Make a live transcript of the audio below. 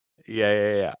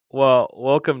Yeah. Well,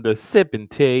 welcome to Sippin'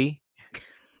 Tea.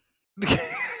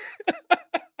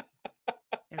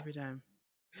 Every time.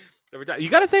 You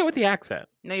got to say it with the accent.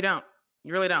 No, you don't.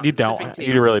 You really don't. You don't. Sipping tea.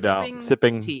 You really don't.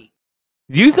 Sipping tea.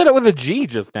 You said it with a G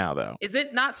just now, though. Is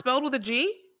it not spelled with a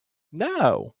G?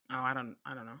 No. Oh, I don't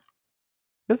know.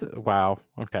 Wow.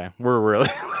 Okay. We're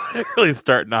really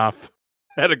starting off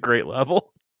at a great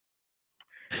level.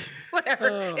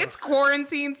 Whatever. It's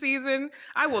quarantine season.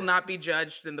 I will not be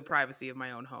judged in the privacy of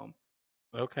my own home.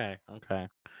 Okay.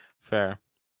 Fair.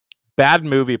 Bad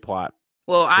movie plot.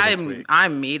 Well,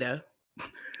 I'm Mita.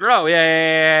 Oh,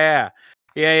 yeah.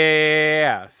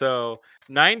 So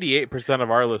 98%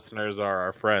 of our listeners are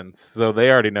our friends, so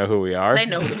they already know who we are. They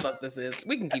know who the fuck this is.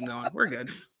 We can keep going. We're good.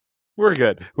 We're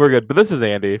good. But this is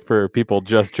Andy for people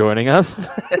just joining us.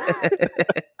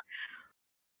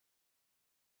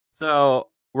 So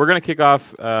we're gonna kick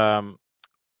off some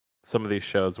of these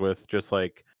shows with just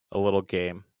like a little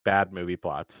game, bad movie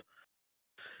plots.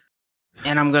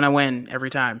 And I'm gonna win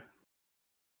every time.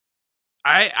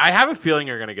 I have a feeling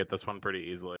you're gonna get this one pretty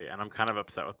easily, and I'm kind of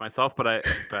upset with myself, but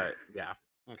yeah.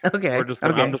 Okay. I'm just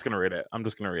gonna read it.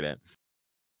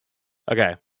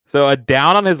 Okay. So a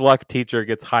down on his luck teacher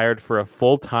gets hired for a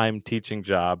full-time teaching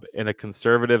job in a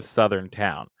conservative southern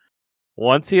town.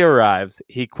 Once he arrives,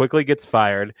 he quickly gets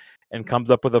fired and comes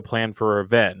up with a plan for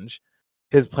revenge.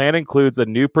 His plan includes a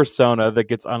new persona that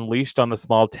gets unleashed on the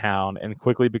small town and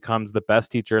quickly becomes the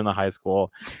best teacher in the high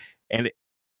school. And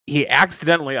he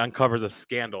accidentally uncovers a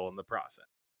scandal in the process.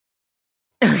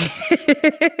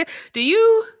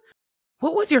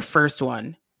 What was your first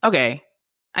one? Okay.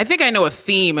 I think I know a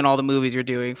theme in all the movies you're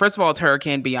doing. First of all, it's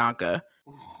Hurricane Bianca.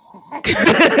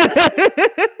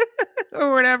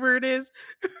 Or whatever it is.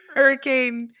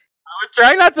 Hurricane. I was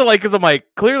trying not to because I'm like,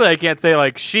 clearly I can't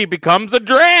say she becomes a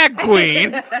drag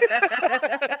queen.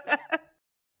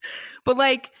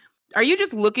 But are you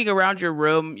just looking around your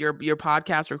room, your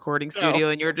podcast recording studio,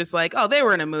 and you're just like, oh, they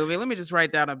were in a movie. Let me just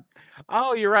write down a...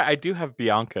 Oh, you're right. I do have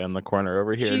Bianca in the corner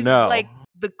over here. She's like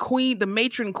the queen, the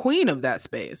matron queen of that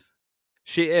space.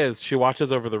 She is. She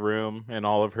watches over the room and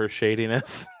all of her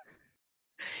shadiness.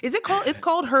 Is it called? It's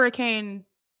called Hurricane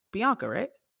Bianca,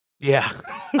 right? Yeah.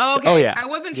 Oh, okay. Oh, yeah. I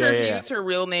wasn't sure if she used her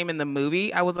real name in the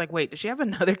movie. I was like, wait, does she have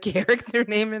another character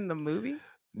name in the movie?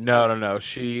 No.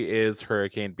 She is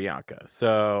Hurricane Bianca.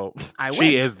 So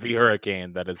she is the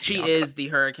hurricane that is Bianca. She is the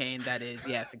hurricane that is.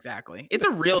 Yes, exactly. It's a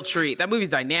real treat. That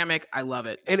movie's dynamic. I love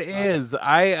it. It is.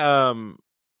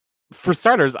 For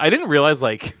starters, I didn't realize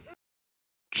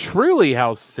truly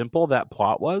how simple that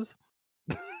plot was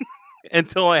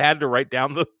until I had to write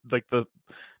down the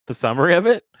summary of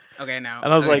it. Okay, now.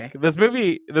 And I was like, this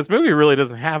movie really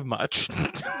doesn't have much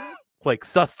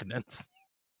sustenance.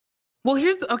 Well,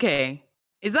 okay.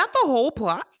 Is that the whole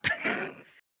plot?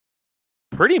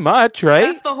 Pretty much, right?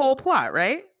 That's the whole plot,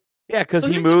 right? Yeah, because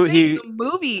the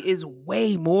movie is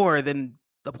way more than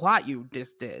the plot you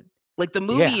just did. The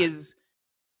movie is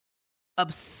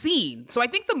obscene. So I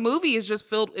think the movie is just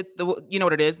filled. You know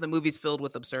what it is? The movie's filled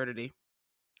with absurdity.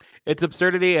 It's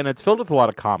absurdity, and it's filled with a lot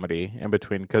of comedy in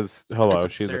between. Because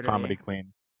she's a comedy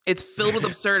queen. It's filled with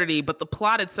absurdity, but the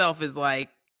plot itself is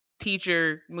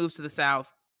teacher moves to the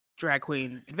South, drag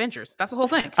queen adventures. That's the whole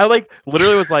thing. I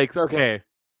literally was okay,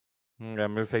 I'm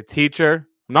gonna say teacher.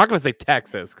 I'm not gonna say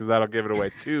Texas because that'll give it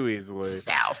away too easily.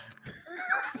 South.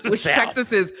 Which South.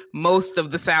 Texas is most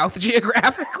of the South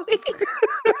geographically.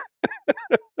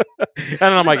 And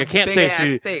then I'm I can't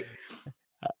say state.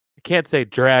 I can't say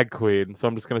drag queen, so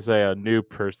I'm just gonna say a new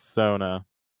persona.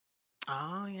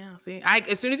 Oh yeah, see,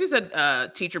 as soon as you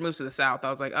said teacher moves to the South, I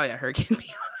was like, oh yeah, Hurricane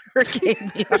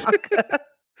Bianca.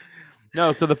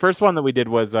 No, so the first one that we did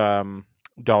was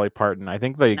Dolly Parton. I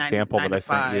think the example that I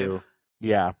sent you.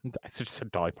 Yeah, I just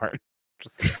said Dolly Parton.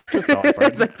 Just Dolly Parton.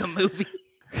 It's like the movie.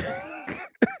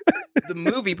 The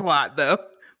movie plot though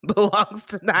belongs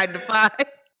to 9 to 5.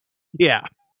 Yeah.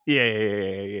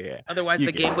 Otherwise,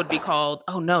 the game would be called.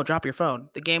 Oh no! Drop your phone.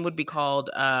 The game would be called.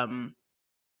 I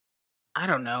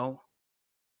don't know.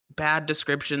 Bad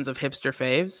descriptions of hipster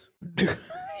faves.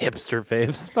 Hipster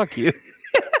faves. Fuck you.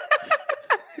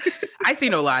 I see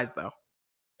no lies though.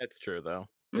 It's true though.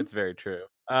 It's very true.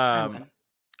 I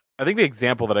think the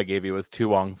example that I gave you was Tu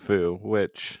Wong Fu,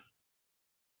 which.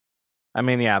 I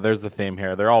mean, yeah, there's a theme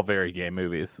here. They're all very gay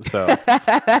movies, so.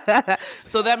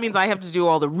 So that means I have to do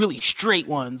all the really straight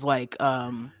ones,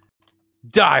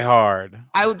 Die Hard.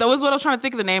 That was what I was trying to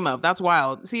think of the name of. That's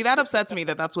wild. See, that upsets me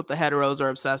that's what the heteros are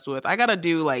obsessed with. I gotta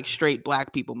do straight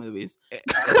black people movies.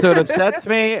 So it upsets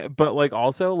me, but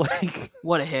also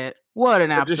what a hit! What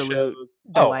an absolute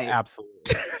delight!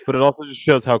 Absolutely. But it also just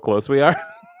shows how close we are.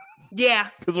 Yeah,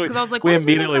 because I was like, we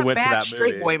immediately went to that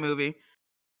straight boy movie.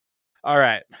 All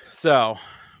right, so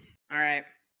all right,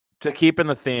 to keep in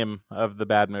the theme of the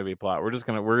bad movie plot, we're just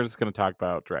gonna talk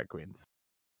about drag queens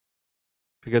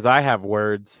because I have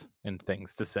words and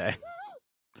things to say.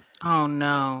 Oh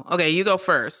no. Okay, you go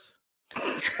first.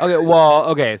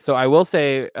 Okay. So I will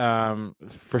say,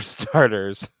 for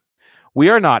starters, we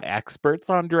are not experts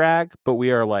on drag, but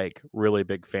we are like really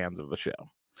big fans of the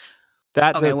show.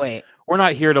 Wait. We're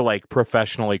not here to like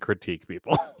professionally critique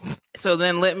people. So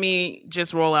then let me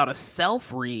just roll out a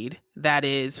self-read that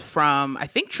is from, I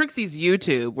think, Trixie's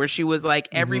YouTube, where she was like,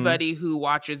 everybody who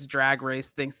watches Drag Race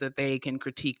thinks that they can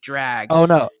critique drag. Oh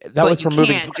no, that was from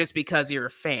Moving Parts. Just because you're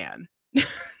a fan.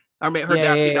 Or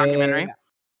her documentary.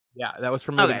 Yeah, that was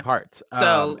from Moving Parts.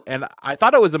 So, and I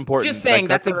thought it was important. Just saying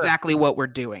that's exactly what we're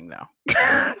doing, though.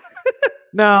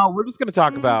 No, we're just going to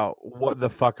talk about what the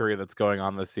fuckery that's going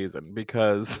on this season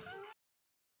because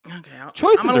okay, I'm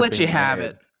going to let you have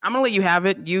it. I'm going to let you have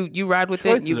it. You ride with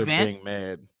it. You vent. Being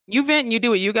made. You vent and you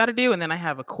do what you got to do, and then I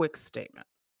have a quick statement.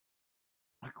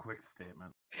 A quick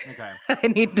statement. Okay. I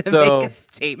need to make a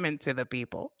statement to the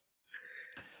people.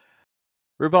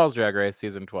 RuPaul's Drag Race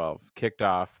season 12 kicked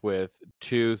off with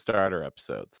 2 starter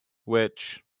episodes,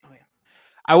 which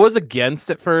I was against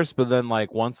at first, but then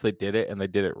like once they did it and they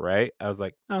did it right, I was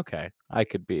like, okay, I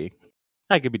could be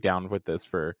down with this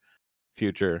for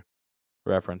future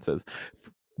references.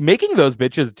 Making those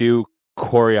bitches do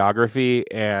choreography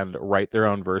and write their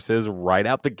own verses right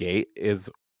out the gate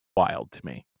is wild to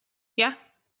me. Yeah,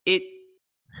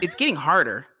 it's getting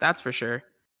harder. That's for sure.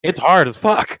 It's hard as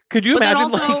fuck. Could you imagine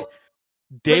like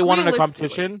day one in a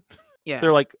competition? Yeah,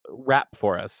 they're like rap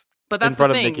for us. But that's in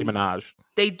front the thing. of Nicki Minaj.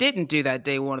 They didn't do that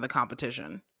day one of the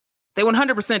competition. They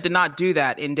 100% did not do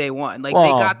that in day one. Like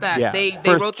they got that. Yeah.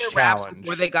 They wrote their raps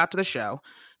before they got to the show.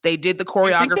 They did the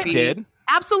choreography. You think they did?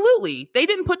 Absolutely. They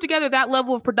didn't put together that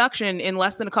level of production in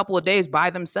less than a couple of days by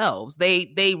themselves.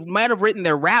 They might have written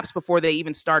their raps before they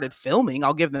even started filming.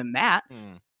 I'll give them that.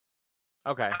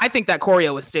 Okay. I think that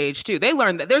choreo was staged too. They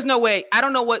learned that there's no way. I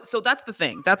don't know what. So that's the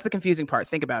thing. That's the confusing part.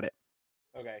 Think about it.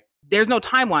 Okay. There's no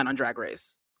timeline on Drag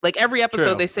Race. Like every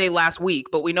episode they say last week,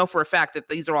 but we know for a fact that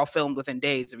these are all filmed within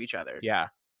days of each other. Yeah.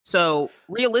 So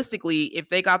realistically, if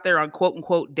they got there on quote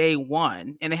unquote day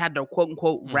one and they had to quote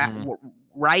unquote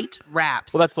write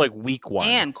raps. Well, that's like week 1.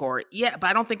 And choreo. Yeah, but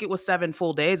I don't think it was 7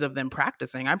 full days of them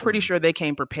practicing. I'm pretty sure they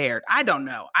came prepared. I don't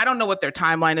know. I don't know what their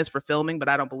timeline is for filming, but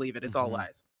I don't believe it. It's all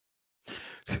lies.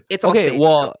 It's all staged.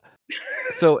 Well,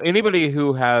 so anybody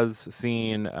who has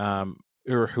seen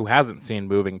or who hasn't seen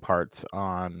Moving Parts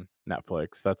on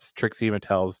Netflix, that's Trixie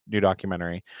Mattel's new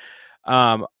documentary.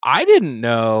 I didn't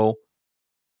know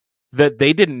that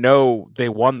they didn't know they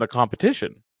won the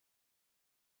competition.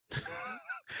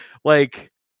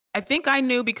 Like, I think I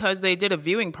knew because they did a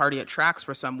viewing party at Trax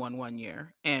for someone one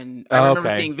year, and I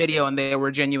remember seeing video and they were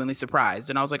genuinely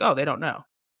surprised, and I was like, oh, they don't know.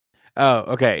 Oh,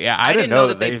 okay. Yeah, I didn't know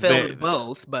that they filmed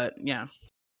both, but yeah.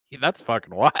 That's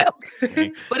fucking wild.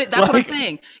 But that's what I'm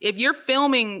saying. If you're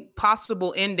filming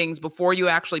possible endings before you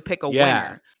actually pick a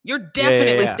winner, you're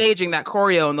definitely staging that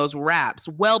choreo and those raps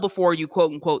well before you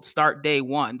quote unquote start day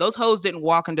one. Those hoes didn't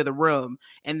walk into the room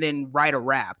and then write a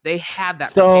rap. They had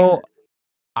that. So prepared.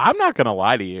 I'm not going to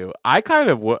lie to you. I kind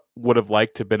of would have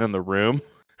liked to have been in the room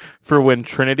for when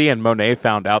Trinity and Monet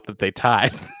found out that they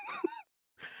tied.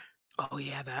 Oh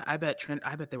yeah, I bet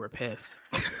they were pissed.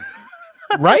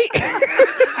 Right?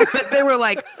 I bet they were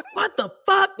like, what the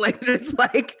fuck? Like, just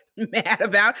like mad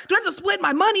about, do I have to split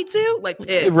my money too? Like,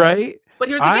 pissed. Right? But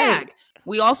here's the gag.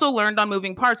 We also learned on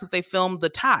Moving Parts that they filmed the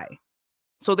tie.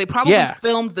 So they probably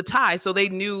filmed the tie, so they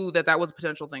knew that was a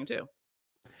potential thing too.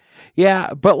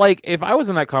 Yeah, but like, if I was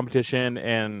in that competition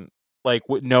and like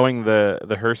knowing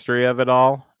the history of it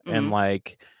all and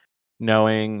like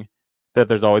knowing that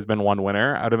there's always been one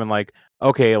winner, I'd have been like,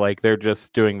 okay, like they're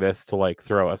just doing this to like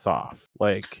throw us off.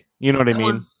 Like, you know what I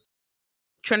mean?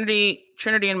 Trinity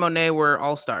and Monet were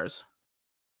all-stars.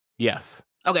 Yes.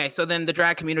 Okay, so then the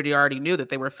drag community already knew that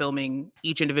they were filming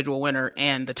each individual winner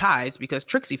and the ties because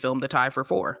Trixie filmed the tie for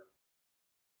 4.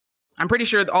 I'm pretty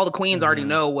sure all the queens already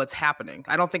know what's happening.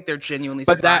 I don't think they're genuinely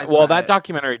surprised. But that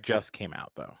documentary just came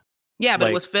out though. Yeah, but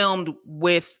it was filmed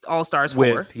with All Stars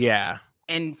 4. Yeah.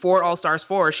 And for All Stars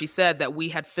 4, she said that we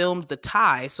had filmed the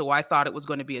tie, so I thought it was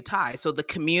going to be a tie. So the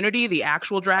community, the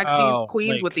actual drag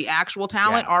queens with the actual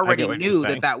talent already knew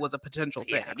that was a potential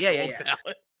thing. Yeah.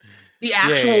 The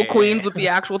actual queens with the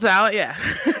actual talent,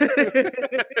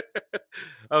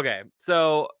 Okay,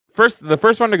 so the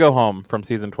first one to go home from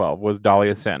season 12 was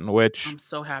Dahlia Sin, which I'm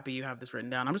so happy you have this written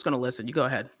down. I'm just going to listen. You go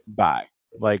ahead. Bye.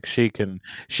 Like she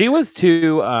was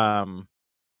too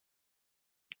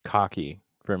cocky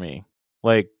for me.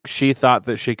 Like, she thought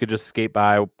that she could just skate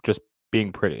by just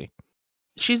being pretty.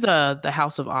 She's the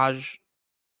House of Aj.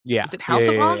 Yeah. Is it House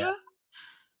of Aja?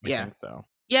 I think so.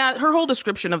 Yeah, her whole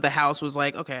description of the house was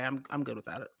like, okay, I'm good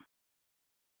without it.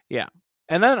 Yeah.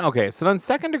 And then, so then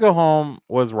second to go home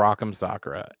was Rock'em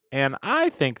Sakura. And I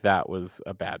think that was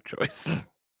a bad choice.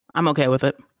 I'm okay with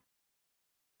it.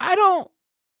 I don't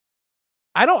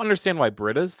understand why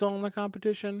Britta's still in the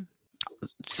competition.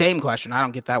 Same question. I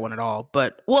don't get that one at all.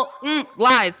 But,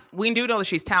 lies. We do know that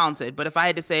she's talented. But if I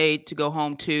had to say to go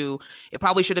home too, it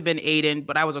probably should have been Aiden.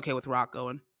 But I was okay with Rock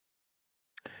going.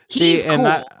 He's cool.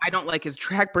 I don't like his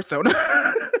drag persona.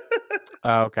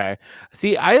 Okay.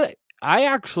 See, I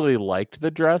actually liked the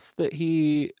dress that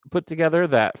he put together.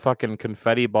 That fucking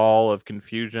confetti ball of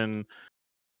confusion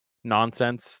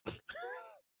nonsense.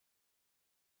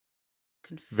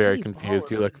 Very confused.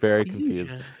 You look very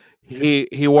confused.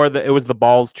 He wore it was the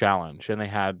balls challenge, and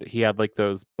he had like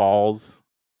those balls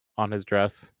on his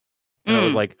dress. And it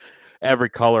was like every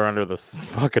color under the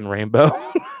fucking rainbow.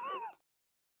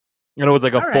 And it was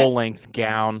like a full-length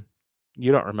gown.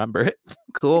 You don't remember it.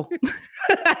 Cool.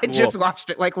 I just watched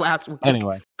it like last week.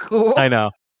 Anyway. Cool. I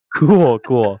know. Cool.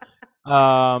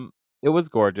 It was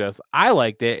gorgeous. I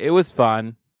liked it. It was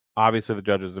fun. Obviously, the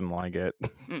judges didn't like it.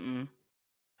 Because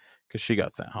she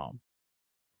got sent home.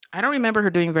 I don't remember her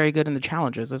doing very good in the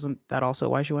challenges. Isn't that also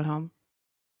why she went home?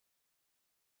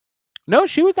 No,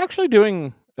 she was actually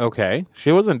doing okay.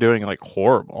 She wasn't doing like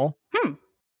horrible.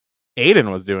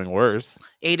 Aiden was doing worse.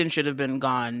 Aiden should have been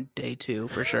gone day 2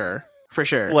 for sure. For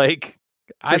sure. Like,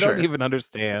 I don't even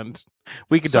understand.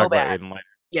 We could talk about Aiden later.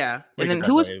 Yeah. And then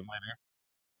who was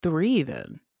 3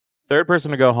 then? Third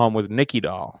person to go home was Nikki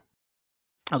Doll.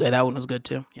 Okay, that one was good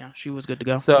too. Yeah, she was good to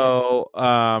go. So,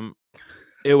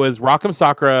 it was Rock'em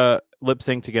Sakura lip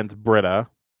synced against Britta,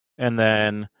 and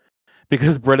then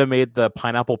because Britta made the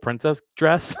pineapple princess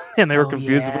dress, and they were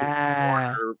confused with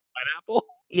her pineapple.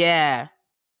 Yeah,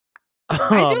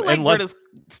 I do like Britta's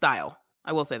style.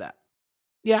 I will say that.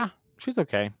 Yeah, she's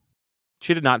okay.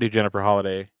 She did not do Jennifer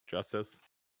Holiday justice.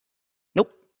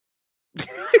 Nope.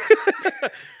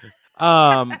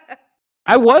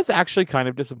 I was actually kind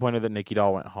of disappointed that Nikki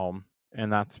Doll went home,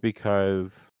 and that's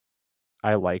because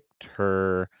I liked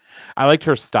her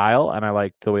style, and I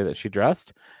liked the way that she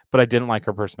dressed, but I didn't like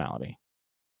her personality.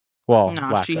 Well,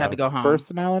 no, she had to go home.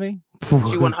 Personality? She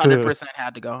 100%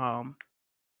 had to go home.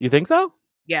 You think so?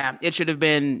 Yeah, it should have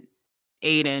been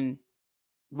Aiden,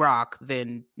 Rock,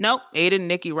 then nope, Aiden,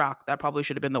 Nikki, Rock. That probably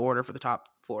should have been the order for the top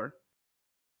 4.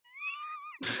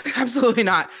 Absolutely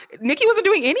not. Nikki wasn't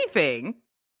doing anything.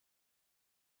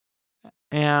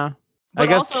 Yeah, but I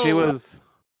guess she was.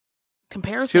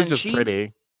 Comparison. She was just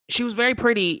pretty. She was very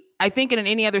pretty. I think in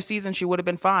any other season she would have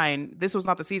been fine. This was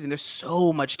not the season. There's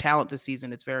so much talent this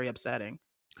season. It's very upsetting.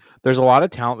 There's a lot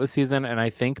of talent this season, and I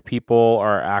think people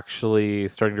are actually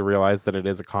starting to realize that it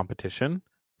is a competition.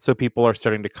 So people are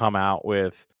starting to come out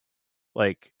with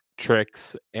like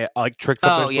tricks up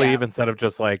their sleeve instead of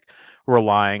just like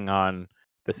relying on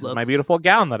this is my beautiful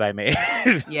gown that I made.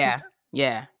 Yeah.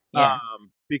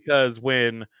 Because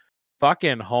when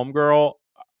fucking homegirl,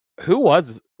 who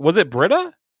was it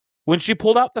Britta? When she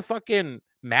pulled out the fucking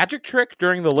magic trick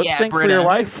during the lip sync for your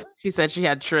life? She said she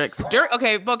had tricks.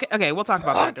 Okay, we'll talk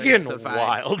about that during episode 5.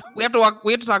 Wild. We have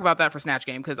to talk about that for Snatch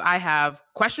Game because I have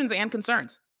questions and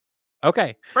concerns.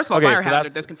 Okay. First of all, fire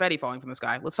hazard. There's confetti falling from the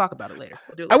sky. Let's talk about it later.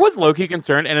 I was low-key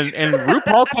concerned, and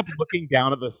RuPaul kept looking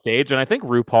down at the stage, and I think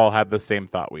RuPaul had the same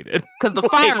thought we did. Because the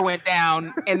fire went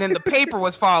down, and then the paper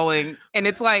was falling, and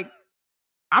it's like,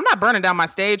 I'm not burning down my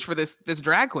stage for this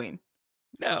drag queen.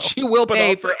 No. She will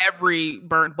pay for every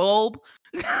burnt bulb.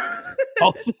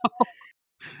 Also,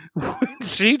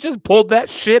 she just pulled that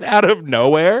shit out of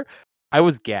nowhere. I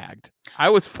was gagged. I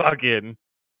was fucking...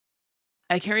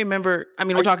 I can't remember. I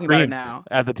mean, we're talking about it now.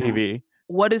 At the TV.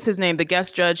 What is his name? The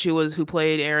guest judge who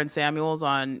played Aaron Samuels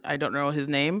on, I don't know his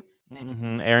name.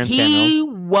 Aaron Samuels. He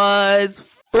was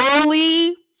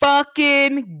fully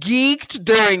fucking geeked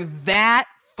during that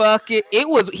fucking... He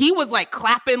was like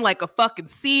clapping like a fucking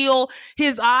seal.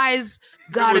 His eyes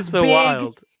got as big.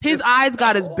 Wild. His eyes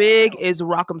got as big as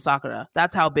Rock'em Sakura.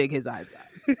 That's how big his eyes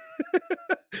got.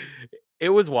 It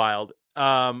was wild.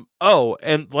 And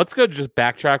let's go just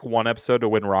backtrack one episode to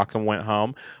when Rock'em went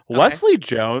home. Okay. Leslie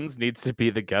Jones needs to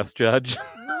be the guest judge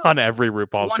on every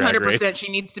RuPaul's 100%. Drag Race.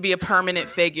 She needs to be a permanent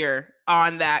figure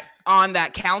on that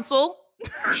council.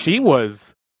 She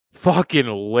was fucking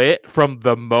lit from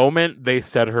the moment they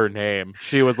said her name.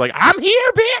 She was like, "I'm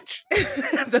here,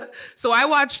 bitch." So I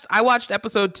watched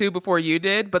episode 2 before you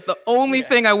did, but the only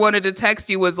thing I wanted to text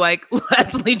you was like,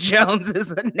 Leslie Jones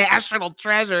is a national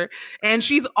treasure, and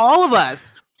she's all of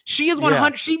us. She is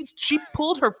 100. She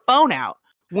pulled her phone out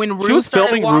when she was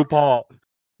filming RuPaul.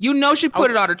 You know, she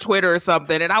put it on her Twitter or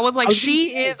something, and I was like,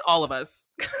 she is all of us.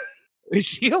 Is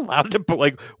she allowed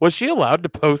to was she allowed to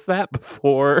post that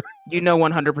before? You know,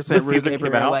 100% Ruth gave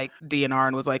her like DNR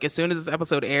and was like, as soon as this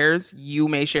episode airs, you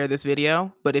may share this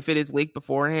video, but if it is leaked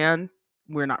beforehand,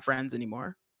 we're not friends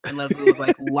anymore. And Leslie was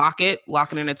like, lock it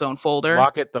in its own folder.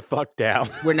 Lock it the fuck down.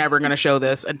 We're never going to show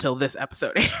this until this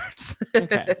episode airs.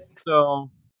 Okay. So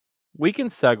we can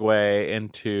segue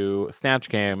into Snatch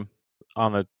Game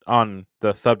on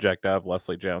the subject of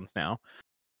Leslie Jones now.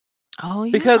 Oh,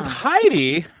 yeah. Because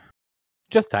Heidi...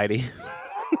 Just Heidi.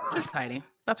 Just Heidi.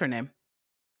 That's her name.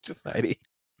 Just Heidi.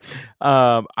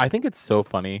 I think it's so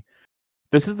funny.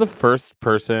 This is the first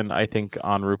person, I think,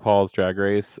 on RuPaul's Drag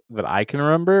Race that I can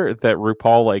remember that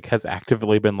RuPaul like has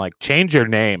actively been like, change your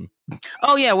name.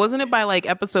 Oh, yeah. Wasn't it by like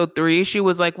episode 3? She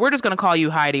was like, we're just going to call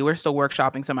you Heidi. We're still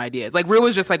workshopping some ideas. Like, Ru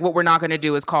was just like, what we're not going to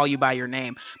do is call you by your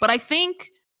name. But I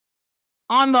think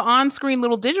on the on-screen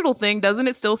little digital thing, doesn't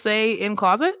it still say in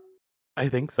closet? I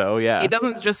think so, yeah. It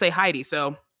doesn't just say Heidi,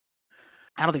 so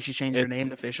I don't think she changed her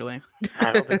name officially.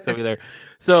 I don't think so either.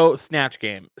 So, Snatch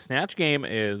Game. Snatch Game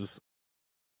is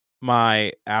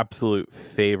my absolute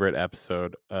favorite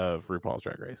episode of RuPaul's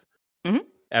Drag Race. Mm-hmm.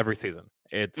 Every season.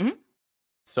 It's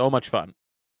so much fun.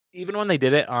 Even when they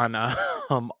did it on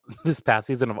this past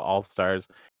season of All Stars,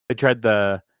 they tried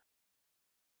the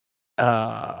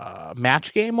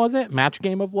match game, was it? Match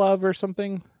Game of Love or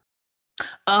something?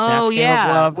 Oh,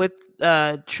 yeah. With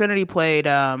Trinity played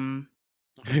Caitlyn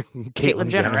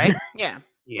Jenner, right? Yeah.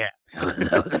 Yeah.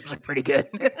 That was actually pretty good.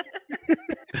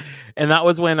 And that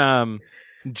was when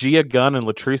Gia Gunn and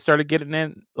Latrice started getting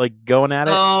in, like going at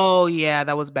it. Oh, yeah.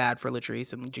 That was bad for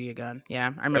Latrice and Gia Gunn. Yeah,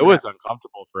 I remember. It was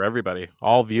uncomfortable for everybody.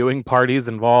 All viewing parties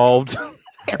involved.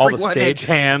 All the stage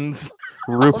hands.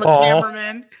 RuPaul. All the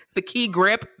cameramen. The key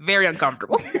grip. Very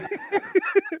uncomfortable.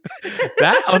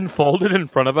 That unfolded in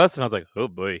front of us, and I was like, "Oh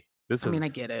boy, I mean, I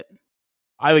get it.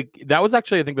 That was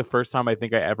actually, I think, the first time I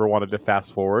think I ever wanted to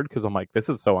fast forward because I'm like, this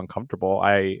is so uncomfortable.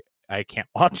 I can't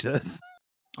watch this.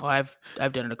 Oh, I've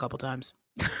done it a couple times.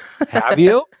 Have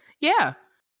you? Yeah.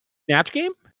 Snatch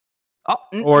Game? Oh,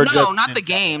 or no, not the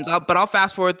games. But I'll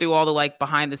fast forward through all the like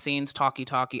behind the scenes talkie.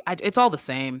 It's all the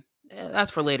same.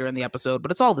 That's for later in the episode,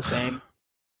 but it's all the same.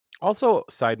 Also,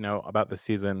 side note about this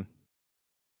season.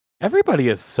 Everybody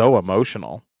is so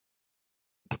emotional.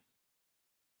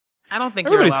 I don't think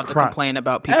you're allowed to complain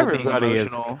about people being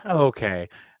emotional. Okay,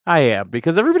 I am,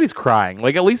 because everybody's crying.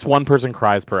 Like, at least one person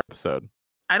cries per episode.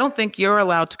 I don't think you're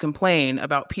allowed to complain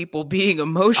about people being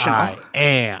emotional. I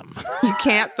am. You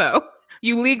can't, though.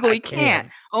 You legally can't.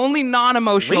 Only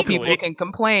non-emotional people can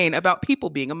complain about people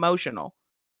being emotional.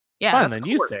 Yeah, fine, then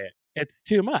you say it. It's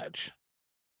too much.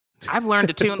 I've learned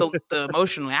to tune the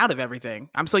emotion out of everything.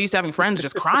 I'm so used to having friends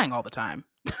just crying all the time.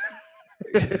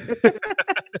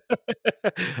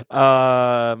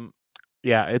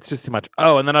 Yeah, it's just too much.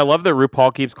 Oh, and then I love that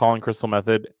RuPaul keeps calling Crystal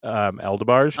Method El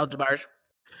DeBarge. El DeBarge.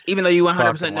 Even though you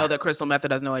 100% know that Crystal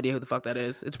Method has no idea who the fuck that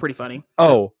is. It's pretty funny.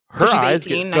 Oh, her eyes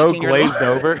get so glazed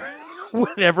over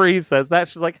whenever he says that.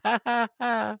 She's like, ha, ha,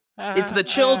 ha. It's the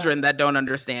children that don't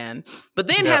understand. But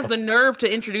then has the nerve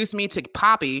to introduce me to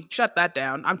Poppy. Shut that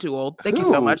down. I'm too old. Thank you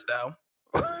so much, though.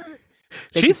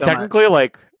 She's technically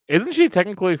like, isn't she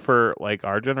technically for like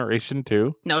our generation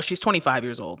too? No, she's 25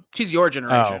 years old. She's your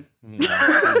generation.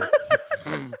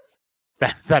 Oh.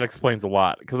 That explains a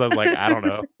lot, because I was like, I don't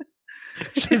know.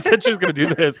 She said she was going to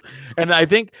do this, and I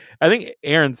think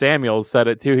Aaron Samuels said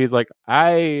it too. He's like,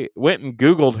 I went and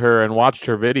Googled her and watched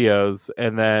her videos,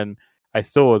 and then I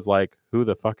still was like, who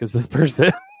the fuck is this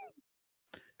person?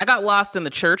 I got lost in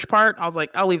the church part. I was like,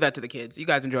 I'll leave that to the kids. You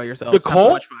guys enjoy yourselves. The cult?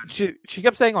 So much fun. She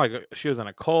kept saying like she was in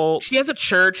a cult. She has a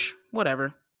church.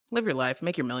 Whatever. Live your life.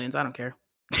 Make your millions. I don't care.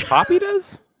 Poppy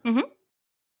does? Mm-hmm.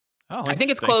 Oh, I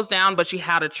think it's closed down, but she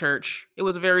had a church. It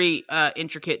was a very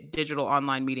intricate digital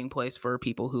online meeting place for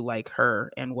people who like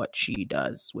her and what she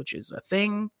does, which is a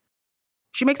thing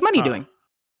she makes money doing.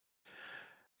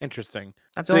 Interesting.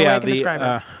 That's the only way I can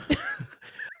describe it.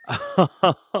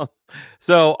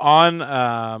 So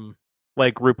on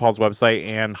like RuPaul's website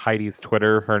and Heidi's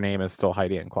Twitter, her name is still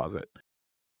Heidi in Closet.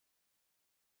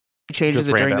 She changes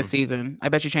it during the season. I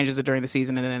bet she changes it during the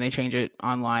season, and then they change it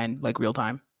online like real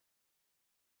time.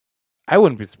 I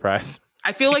wouldn't be surprised.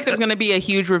 I feel like there's going to be a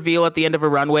huge reveal at the end of a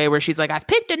runway where she's like, I've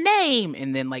picked a name.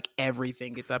 And then like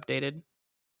everything gets updated.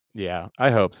 Yeah,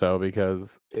 I hope so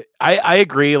because I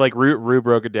agree. Like Rue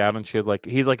broke it down and he's like,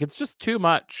 it's just too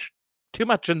much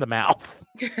in the mouth.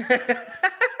 He's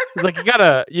like,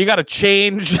 you gotta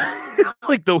change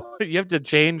like you have to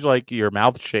change like your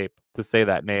mouth shape to say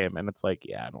that name. And it's like,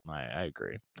 yeah, I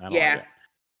agree. I don't like it.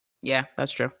 Yeah,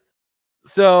 that's true.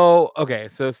 So, okay,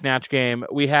 so Snatch Game.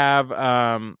 We have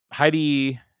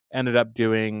Heidi ended up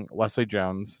doing Leslie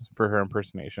Jones for her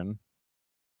impersonation.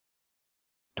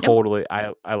 Totally.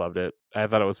 Yep. I loved it. I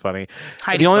thought it was funny.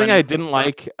 Heidi's the only thing I didn't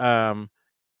like,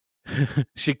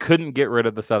 she couldn't get rid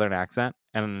of the Southern accent,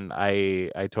 and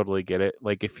I totally get it.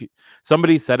 Like if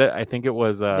somebody said it, I think it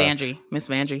was Miss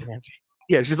Vanjie.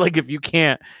 Yeah, she's like, if you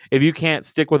can't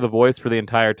stick with the voice for the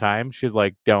entire time, she's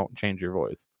like, don't change your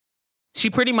voice. She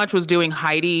pretty much was doing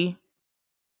Heidi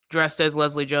dressed as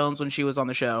Leslie Jones when she was on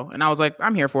the show. And I was like,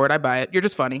 I'm here for it. I buy it. You're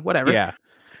just funny. Whatever. Yeah.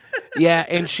 Yeah.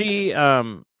 And she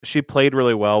played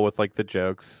really well with like the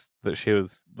jokes that she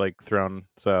was like thrown.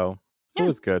 So it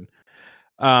was good.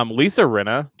 Lisa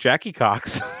Rinna, Jackie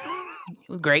Cox.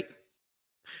 Great.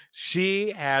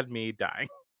 She had me dying.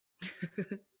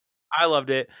 I loved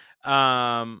it.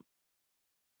 And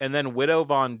then Widow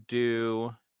Von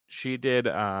Du, she did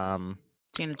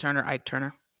Tina Turner, Ike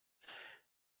Turner.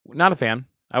 Not a fan.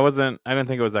 I didn't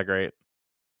think it was that great.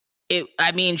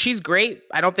 I mean, she's great.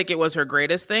 I don't think it was her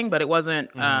greatest thing, but it wasn't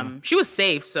she was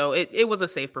safe, so it was a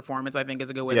safe performance, I think is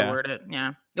a good way to word it.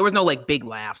 Yeah. There was no like big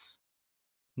laughs.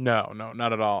 No,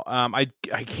 not at all. I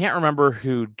can't remember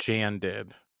who Jan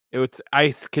did.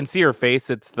 I can see her face.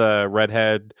 It's the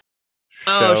redhead show.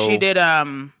 Oh, she did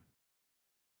Homegirl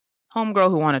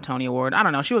who won a Tony Award. I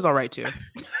don't know. She was all right too.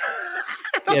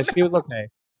 Yeah, she was okay.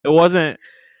 It wasn't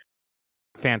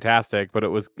fantastic, but it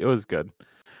was good.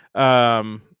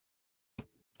 Fucking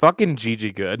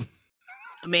Gigi Good.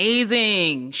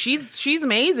 Amazing. She's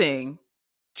amazing.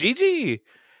 Gigi,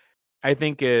 I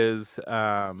think is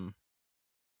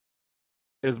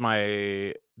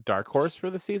my dark horse for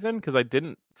the season because I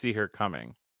didn't see her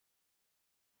coming.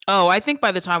 Oh, I think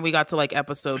by the time we got to like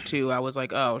episode 2, I was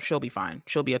like, oh, she'll be fine.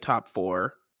 She'll be a top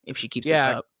 4 if she keeps this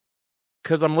up.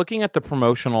 Because I'm looking at the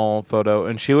promotional photo,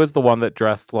 and she was the one that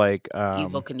dressed like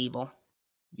Evel Knievel.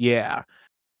 Yeah.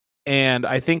 And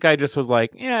I think I just was like,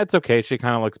 yeah, it's okay. She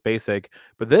kind of looks basic.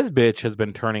 But this bitch has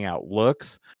been turning out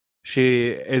looks. She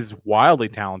is wildly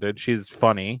talented. She's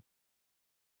funny.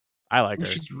 I like her.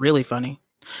 She's really funny.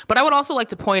 But I would also like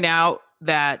to point out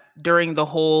that during the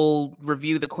whole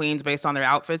review the queens based on their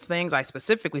outfits things, I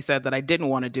specifically said that I didn't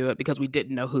want to do it because we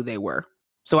didn't know who they were.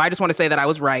 So I just want to say that I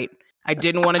was right. I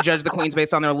didn't want to judge the queens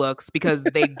based on their looks because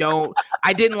I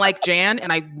didn't like Jan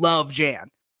and I love Jan.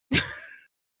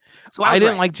 So I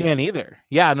didn't like Jan either.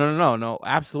 Yeah, no,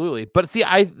 absolutely. But see,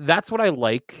 that's what I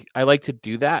like. I like to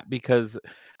do that because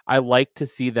I like to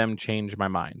see them change my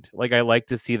mind. Like I like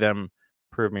to see them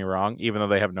prove me wrong, even though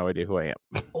they have no idea who I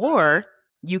am. Or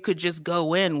you could just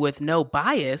go in with no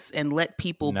bias and let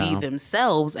people be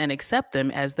themselves and accept them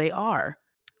as they are.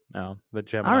 No, the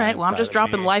Gemini. All right, well, I'm just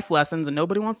dropping life lessons and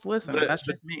nobody wants to listen. That's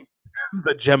just me.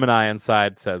 The Gemini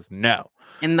inside says no.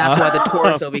 And that's why the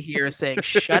Taurus over here is saying,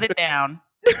 shut it down.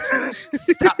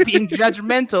 Stop being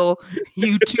judgmental,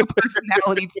 you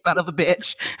 2-personality son of a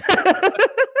bitch.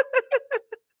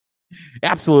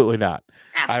 Absolutely not.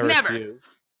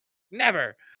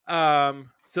 Never.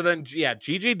 So then, yeah,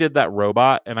 Gigi did that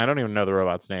robot, and I don't even know the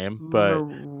robot's name, but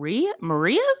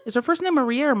Maria? Is her first name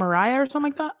Maria or Mariah or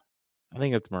something like that? I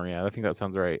think it's Maria. I think that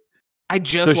sounds right. I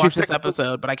just watched this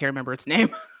episode, but I can't remember its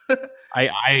name.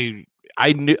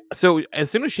 I knew. So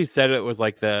as soon as she said it was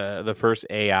like the first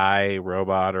AI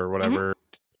robot or whatever,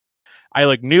 I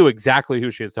like knew exactly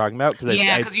who she was talking about because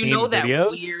because you know that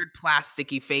weird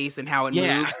plasticky face and how it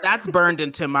moves. That's burned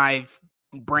into my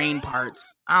brain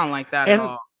parts. I don't like that at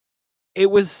all. It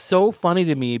was so funny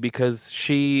to me because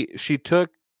she took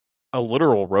a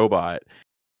literal robot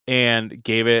and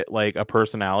gave it like a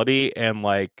personality and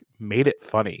like made it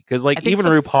funny because like even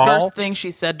RuPaul, first thing she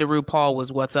said to RuPaul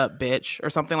was "What's up, bitch?" or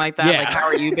something like that. Like, how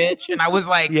are you, bitch? And I was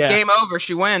like, game over.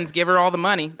 She wins. Give her all the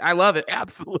money. I love it.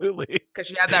 Absolutely, because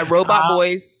she had that robot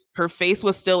voice. Her face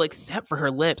was still except for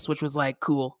her lips, which was like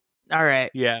cool. All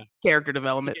right, character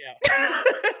development. Yeah.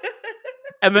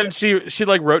 And then she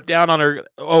like wrote down on her.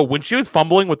 Oh, when she was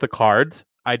fumbling with the cards,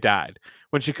 I died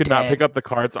when she could not pick up the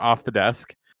cards off the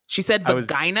desk. She said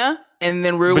vagina, and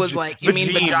then Rue was like, you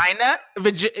mean vagina?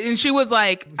 And she was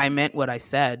like, I meant what I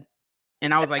said.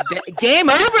 And I was like, game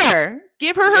over.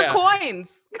 Give her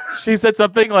coins. She said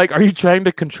something like, are you trying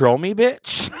to control me,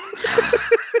 bitch?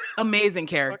 Amazing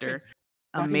character.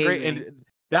 Amazing. Great. And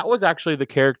that was actually the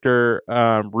character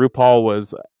RuPaul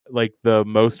was like the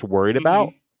most worried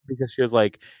about, because she was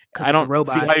like, I don't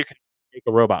see how you can make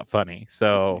a robot funny.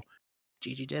 So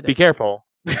Gigi did it. Be careful.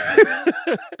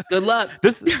 Good luck.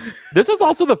 This is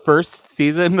also the first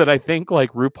season that I think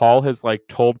like RuPaul has like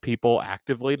told people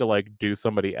actively to like do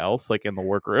somebody else like in the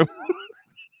workroom.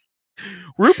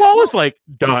 RuPaul is like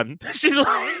done. She's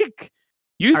like,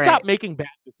 you stop making bad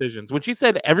decisions. When she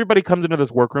said everybody comes into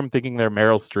this workroom thinking they're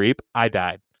Meryl Streep, I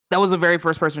died. That was the very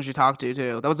first person she talked to,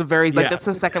 too. That was a very like that's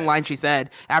the second line she said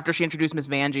after she introduced Miss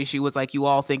Vanjie. She was like, "You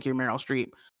all think you're Meryl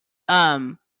Streep."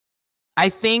 I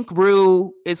think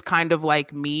Ru is kind of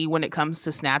like me when it comes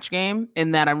to Snatch Game,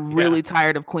 in that I'm really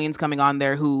tired of queens coming on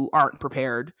there who aren't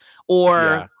prepared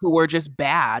or who are just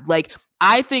bad. Like,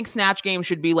 I think Snatch Game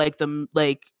should be like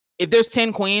if there's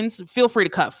 10 queens, feel free to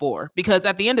cut 4, because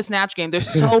at the end of Snatch Game, there's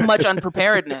so much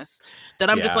unpreparedness that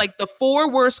I'm just like, the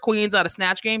 4 worst queens out of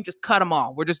Snatch Game, just cut them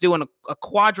all. We're just doing a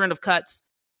quadrant of cuts.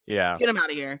 Yeah. Get them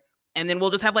out of here. And then we'll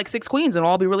just have like 6 queens and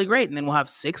it'll all be really great. And then we'll have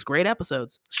 6 great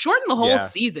episodes. Shorten the whole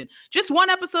season. Just 1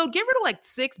 episode. Get rid of like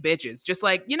 6 bitches. Just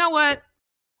like, you know what?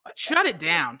 Shut it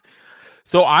down.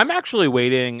 So I'm actually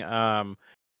waiting.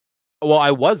 Well,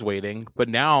 I was waiting, but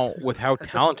now with how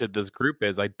talented this group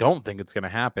is, I don't think it's going to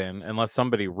happen unless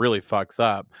somebody really fucks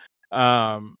up.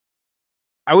 I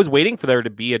was waiting for there to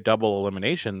be a double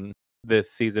elimination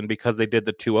this season because they did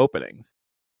the 2 openings.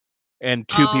 And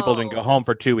 2 people didn't go home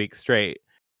for 2 weeks straight.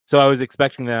 So I was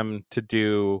expecting them to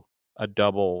do a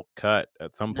double cut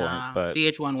at some point, but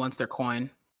VH1 wants their coin.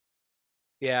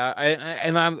 Yeah,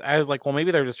 I was like, well,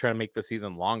 maybe they're just trying to make the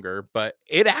season longer, but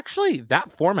it actually,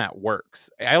 that format works.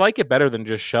 I like it better than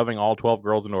just shoving all 12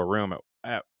 girls into a room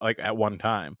at one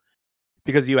time,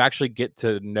 because you actually get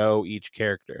to know each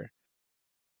character.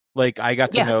 Like, I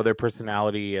got to know their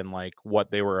personality and like what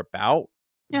they were about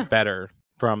better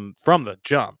from the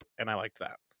jump, and I liked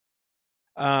that.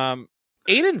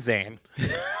 Aiden Zane.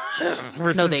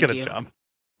 We're no, just gonna jump.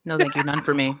 No, thank you. None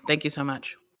for me. Thank you so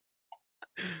much.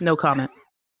 No comment.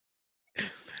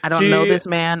 I don't know this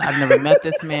man. I've never met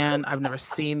this man. I've never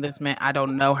seen this man. I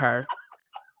don't know her.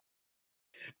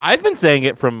 I've been saying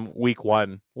it from week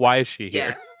 1. Why is she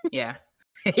here? Yeah.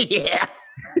 Yeah.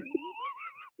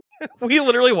 We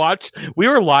literally we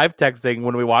were live texting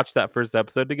when we watched that first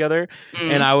episode together.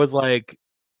 And I was like,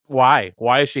 why?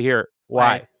 Why is she here?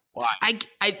 Why? Why?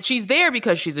 She's there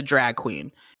because she's a drag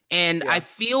queen. And I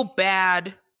feel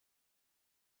bad.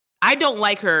 I don't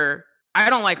like her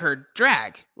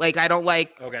drag. Like, I don't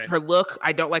like her look.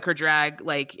 I don't like her drag.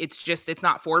 Like, it's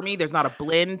not for me. There's not a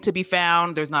blend to be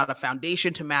found. There's not a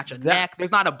foundation to match a neck.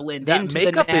 There's not a blend into the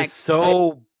neck. That makeup is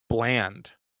so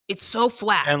bland. It's so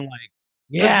flat. And like,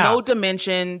 there's no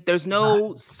dimension. There's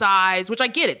no size, which I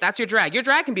get it. That's your drag. Your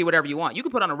drag can be whatever you want. You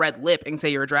can put on a red lip and say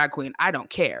you're a drag queen. I don't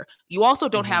care. You also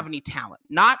don't have any talent.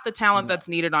 Not the talent that's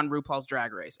needed on RuPaul's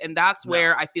Drag Race. And that's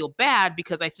where I feel bad,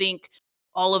 because I think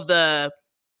all of the,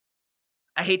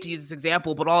 I hate to use this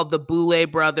example, but all of the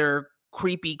Boulet brother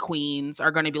creepy queens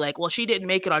are going to be like, well, she didn't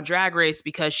make it on Drag Race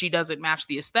because she doesn't match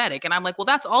the aesthetic. And I'm like, well,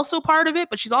 that's also part of it,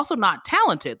 but she's also not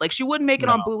talented. Like, she wouldn't make it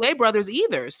on Boulet Brothers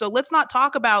either. So let's not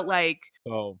talk about like,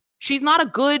 she's not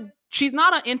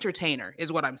an entertainer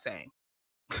is what I'm saying.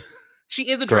 She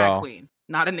is a drag queen,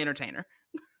 not an entertainer.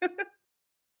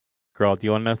 Girl, do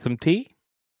you want to know some tea?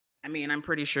 I mean, I'm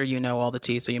pretty sure you know all the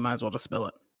tea, so you might as well just spill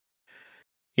it.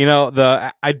 You know,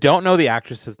 I don't know the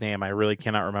actress's name. I really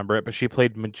cannot remember it, but she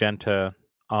played Magenta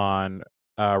on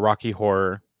Rocky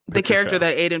Horror. The character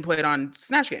that Aiden played on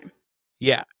Snatch Game.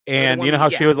 Yeah. And you know how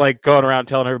she was like going around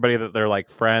telling everybody that they're like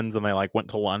friends and they like went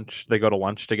to lunch. They go to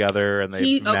lunch together and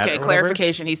they met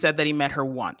clarification. He said that he met her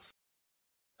once.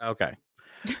 Okay.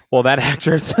 Well, that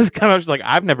actress is kind of like,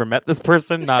 I've never met this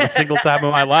person, not a single time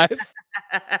in my life.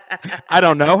 I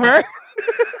don't know her.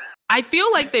 I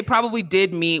feel like they probably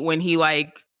did meet when he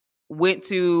like went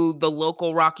to the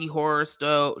local Rocky Horror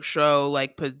show,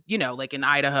 like, you know, like in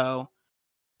Idaho,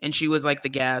 and she was like the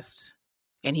guest,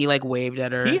 and he like waved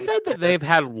at her. He said that they've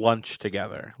had lunch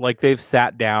together, like they've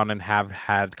sat down and have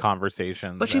had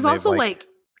conversations. But she's also like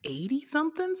 80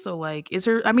 something, so like, is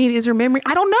her memory?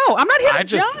 I don't know. I'm not here to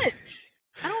judge.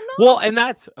 I don't know. Well, and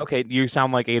that's okay. You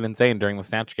sound like Aiden Zane during the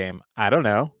Snatch Game. I don't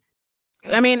know.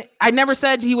 I mean, I never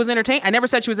said he was entertaining. I never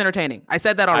said she was entertaining. I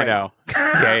said that already. I know.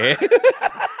 Okay.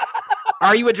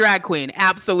 Are you a drag queen?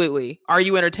 Absolutely. Are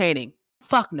you entertaining?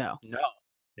 Fuck no.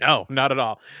 No, not at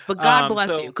all. But God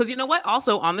bless you. Because you know what?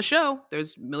 Also on the show,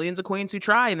 there's millions of queens who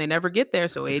try and they never get there.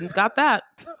 So Aiden's got that.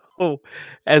 Oh,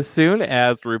 as soon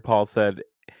as RuPaul said,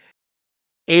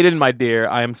 Aiden, my dear,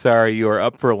 I am sorry you are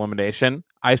up for elimination,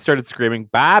 I started screaming,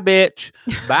 "Bye, bitch,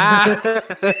 bye."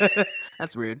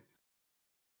 That's rude.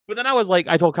 But then I was like,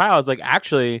 I told Kyle, I was like,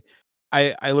 actually,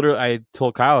 I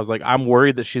told Kyle, I was like, I'm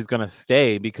worried that she's gonna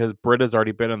stay because Britta's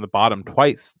already been in the bottom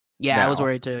twice. Yeah, now. I was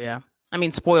worried too. Yeah, I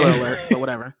mean, spoiler alert, but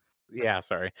whatever. Yeah,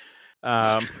 sorry.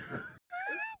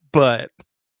 But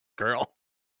girl,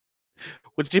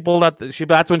 when she pulled out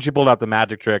that's when she pulled out the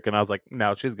magic trick, and I was like,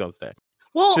 no, she's gonna stay.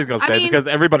 Well, she's gonna stay because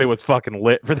everybody was fucking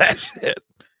lit for that shit.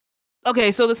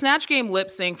 Okay, so the Snatch Game lip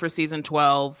sync for season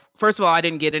 12. First of all, I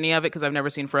didn't get any of it because I've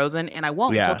never seen Frozen, and I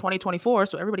won't until 2024.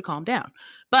 So everybody, calm down.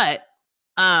 But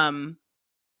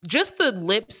just the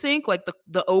lip sync, like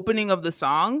the opening of the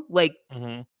song, like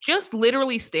just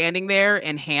literally standing there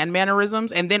and hand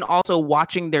mannerisms, and then also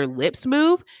watching their lips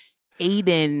move.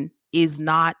 Aiden is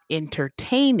not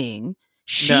entertaining.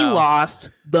 She lost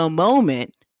the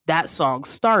moment that song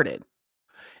started.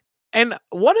 And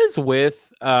what is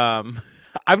with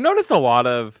I've noticed a lot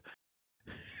of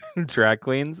drag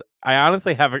queens. I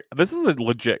honestly this is a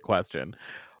legit question.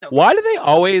 Why do they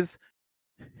always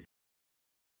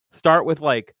start with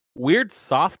like weird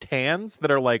soft hands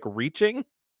that are like reaching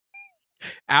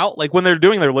out, like when they're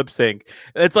doing their lip sync?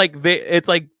 It's like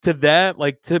to them,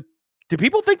 like do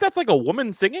people think that's like a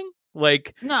woman singing?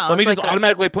 Like, no, let me just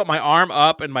automatically put my arm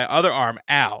up and my other arm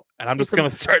out, and I'm just gonna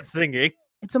start singing.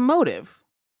 It's a motive.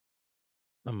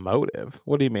 A motive?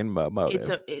 What do you mean motive?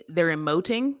 They're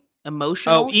emoting,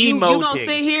 emotional. Oh, emoting. You gonna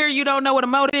sit here? You don't know what a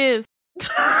motive is?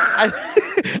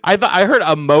 I thought I heard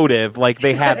a motive, like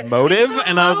they had motive,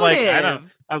 and I was like,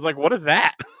 I was like, what is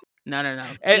that? No. I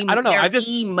don't know. I just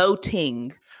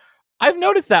emoting. I've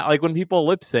noticed that, like when people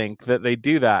lip sync, that they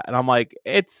do that, and I'm like,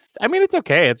 it's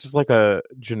okay. It's just like a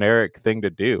generic thing to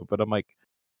do, but I'm like,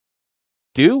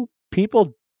 do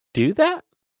people do that?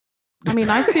 I mean,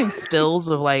 I've seen stills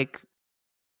of like.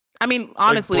 I mean,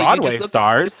 honestly, like Broadway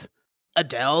stars.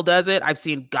 Adele does it. I've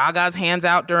seen Gaga's hands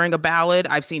out during a ballad.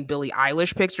 I've seen Billie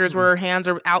Eilish pictures where her hands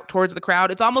are out towards the crowd.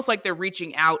 It's almost like they're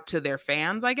reaching out to their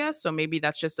fans, I guess. So maybe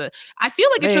that's just I feel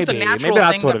like it's just a natural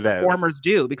thing that performers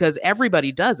do because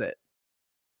everybody does it.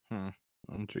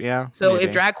 Yeah. So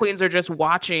if drag queens are just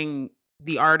watching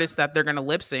the artist that they're going to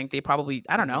lip sync, they probably,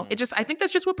 I don't know. I think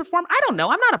that's just what I don't know.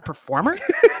 I'm not a performer.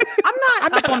 I'm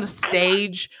not up on the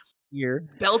stage here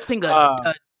belting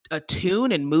a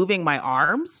tune and moving my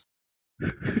arms.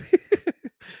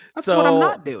 That's what I'm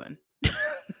not doing.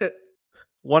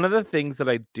 One of the things that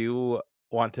I do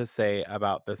want to say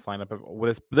about this lineup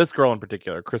with this girl in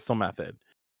particular, Crystal Method,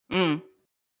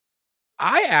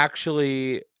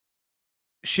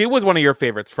 she was one of your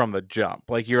favorites from the jump.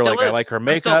 Like you're like, I like her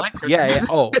makeup. Yeah.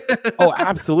 Oh,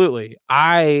 absolutely.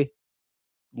 I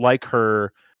like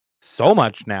her so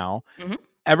much now.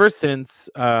 Ever since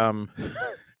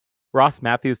Ross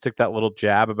Matthews took that little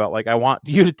jab about like, I want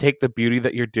you to take the beauty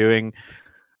that you're doing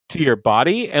to your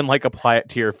body and like apply it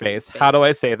to your face. How do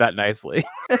I say that nicely?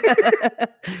 And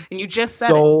you just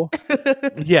said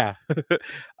it. Yeah.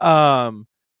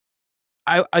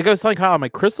 I was telling Kyle, my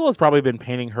Crystal has probably been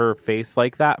painting her face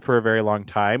like that for a very long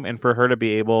time, and for her to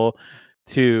be able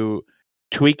to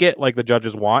tweak it like the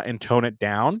judges want and tone it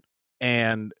down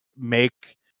and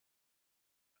make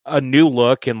a new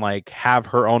look and like have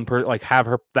her own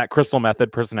that Crystal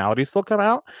Method personality still come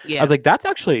out. Yeah. I was like, that's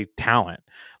actually talent.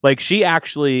 Like she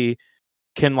actually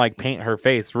can like paint her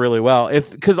face really well.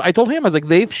 Because I told him, I was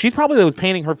like, she probably was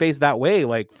painting her face that way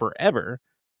like forever.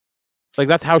 Like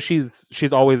that's how she's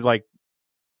always like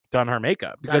done her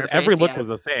makeup because every look was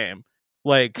the same.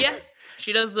 Like yeah,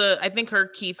 she does I think her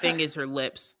key thing is her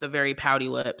lips, the very pouty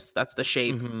lips. That's the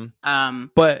shape.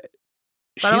 But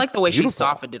I like the way she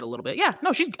softened it a little bit. Yeah,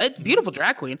 no, she's a beautiful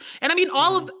drag queen. And I mean,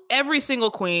 every single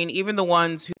queen, even the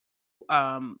ones who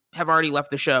have already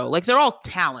left the show, like they're all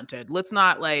talented. Let's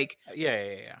not like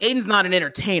yeah. Aiden's not an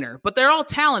entertainer, but they're all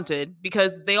talented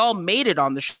because they all made it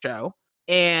on the show,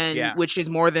 and which is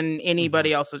more than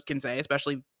anybody else can say,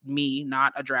 especially me,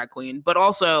 not a drag queen. But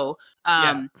also, it's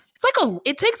like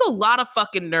it takes a lot of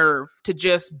fucking nerve to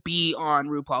just be on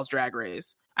RuPaul's Drag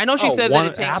Race. I know she said that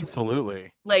it takes absolutely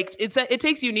like it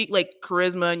takes unique like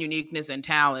charisma and uniqueness and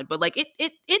talent, but like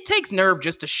it takes nerve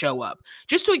just to show up,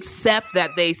 just to accept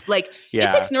that they like it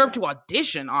takes nerve to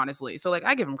audition, honestly. So like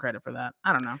I give him credit for that.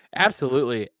 I don't know.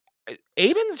 Absolutely.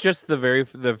 Aiden's just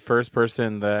the first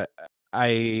person that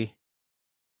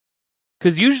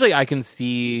because usually I can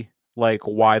see like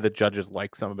why the judges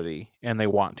like somebody and they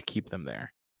want to keep them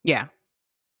there. Yeah.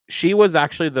 She was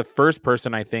actually the first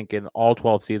person, I think, in all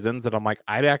 12 seasons that I'm like,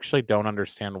 I actually don't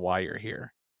understand why you're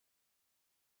here.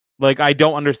 Like, I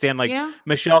don't understand. Like,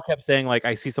 Michelle kept saying, like,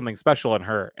 I see something special in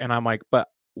her. And I'm like, but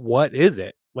what is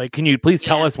it? Like, can you please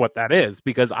tell us what that is?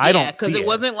 Because I don't see it. Because it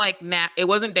wasn't like it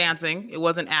wasn't dancing, it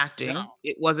wasn't acting,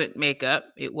 it wasn't makeup,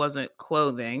 it wasn't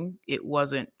clothing, it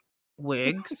wasn't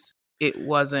wigs, it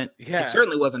wasn't. It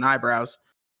certainly wasn't eyebrows.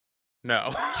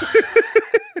 No.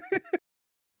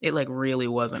 It like really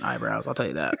wasn't eyebrows. I'll tell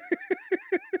you that.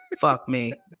 Fuck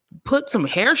me. Put some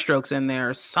hair strokes in there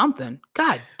or something.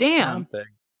 God damn. Something.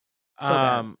 So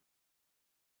bad.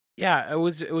 Yeah, it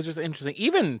was just interesting.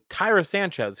 Even Tyra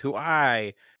Sanchez, who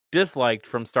I disliked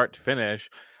from start to finish,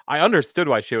 I understood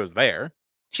why she was there.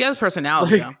 She has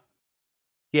personality, though.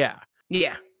 Yeah.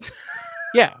 Yeah.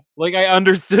 Yeah. Like I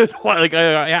understood why. Like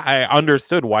I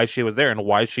understood why she was there and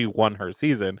why she won her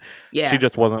season. Yeah. She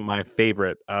just wasn't my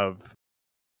favorite of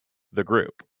the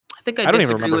group. I think I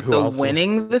disagree with the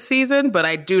winning the season, but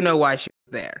I do know why she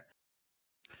was there.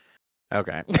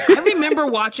 Okay. I remember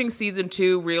watching season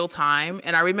 2 real time,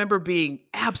 and I remember being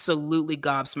absolutely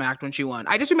gobsmacked when she won.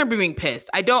 I just remember being pissed.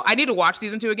 I need to watch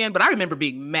season 2 again, but I remember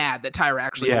being mad that Tyra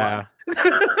actually won.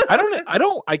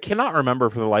 I cannot remember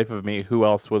for the life of me who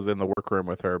else was in the workroom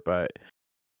with her, but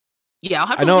yeah, I'll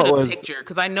have to look at a picture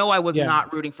because I know I was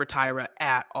not rooting for Tyra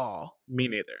at all. Me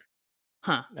neither.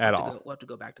 Huh. At all. We'll have to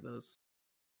go back to those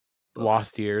books.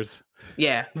 Lost years.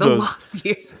 Yeah, lost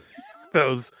years.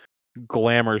 Those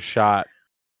glamour shot.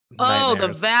 Oh, the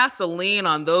Vaseline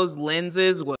on those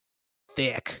lenses was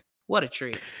thick. What a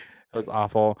treat. It was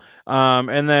awful.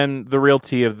 And then the real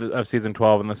tea of season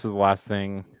 12, and this is the last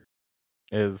thing,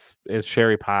 is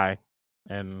Sherry Pie,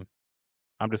 and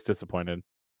I'm just disappointed.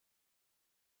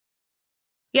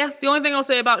 Yeah, the only thing I'll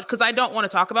say about, because I don't want to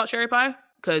talk about Sherry Pie,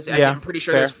 because I'm pretty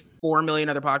sure there's 4 million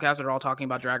other podcasts that are all talking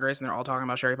about Drag Race, and they're all talking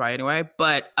about Sherry Pie anyway.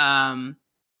 But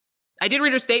I did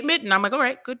read her statement, and I'm like, all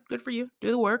right, good for you.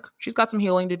 Do the work. She's got some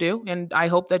healing to do, and I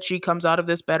hope that she comes out of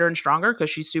this better and stronger because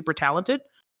she's super talented.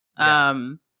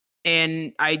 Yeah.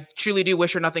 And I truly do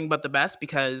wish her nothing but the best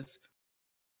because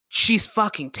she's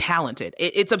fucking talented.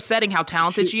 It's upsetting how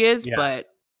talented she is, but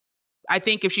I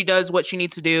think if she does what she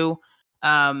needs to do,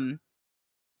 and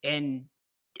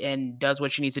does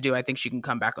what she needs to do, I think she can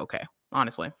come back okay,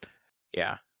 honestly.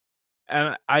 Yeah.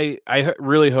 And I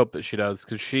really hope that she does,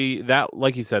 because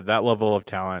like you said, that level of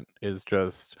talent is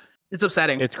just... It's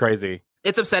upsetting. It's crazy.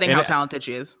 It's upsetting how talented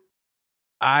she is.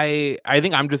 I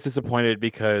think I'm just disappointed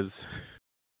because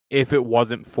if it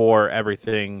wasn't for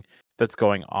everything that's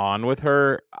going on with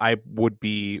her, I would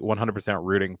be 100%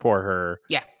 rooting for her.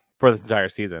 Yeah. For this entire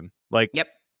season. Like, yep.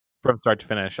 From start to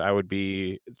finish, I would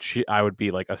be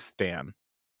like a stan.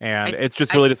 And it's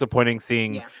just really disappointing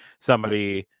seeing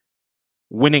somebody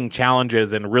winning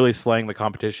challenges and really slaying the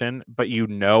competition, but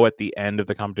at the end of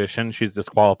the competition she's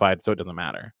disqualified, so it doesn't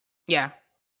matter. Yeah.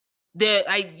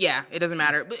 It doesn't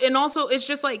matter. And also it's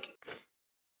just like,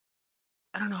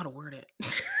 I don't know how to word it.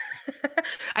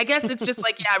 I guess it's just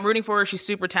like, I'm rooting for her. She's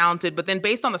super talented, but then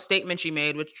based on the statement she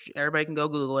made, which everybody can go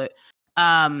Google it,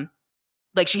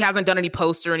 like she hasn't done any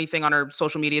posts or anything on her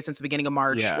social media since the beginning of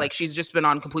March. Yeah. Like she's just been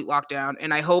on complete lockdown.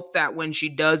 And I hope that when she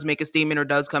does make a statement or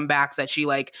does come back, that she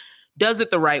like does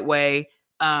it the right way,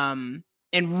 and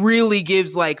really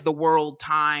gives like the world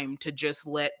time to just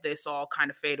let this all kind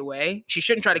of fade away. She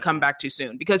shouldn't try to come back too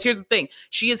soon, because here's the thing.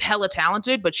 She is hella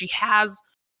talented, but she's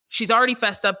already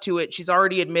fessed up to it. She's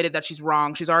already admitted that she's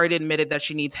wrong. She's already admitted that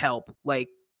she needs help, like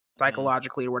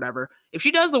psychologically or whatever. If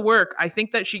she does the work, I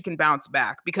think that she can bounce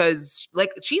back, because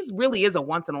like she's really is a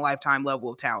once in a lifetime level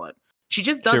of talent. She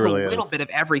just does a little bit of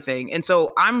everything. And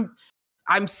so I'm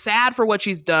sad for what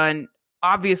she's done.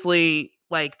 Obviously,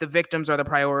 like the victims are the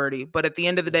priority, but at the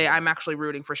end of the day, I'm actually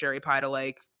rooting for Sherry Pie to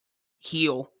like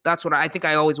heal. That's what I think.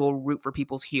 I always will root for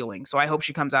people's healing. So I hope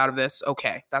she comes out of this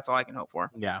okay. That's all I can hope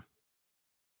for. Yeah.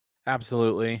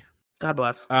 Absolutely. God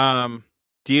bless. Do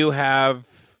you have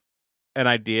an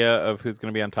idea of who's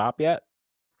going to be on top yet?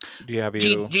 Do you have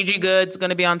Gigi Good's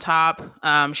going to be on top.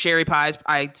 Sherry Pie's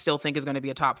I still think is going to be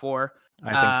a top 4.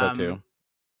 I think so too.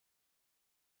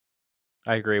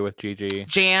 I agree with Gigi.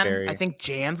 Jan, Sherry. I think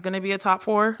Jan's going to be a top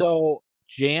 4. So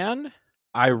Jan,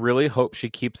 I really hope she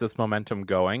keeps this momentum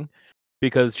going,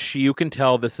 because you can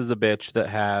tell this is a bitch that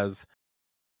has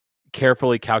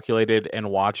carefully calculated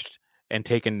and watched and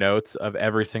taken notes of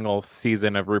every single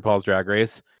season of RuPaul's Drag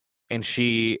Race, and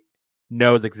she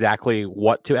knows exactly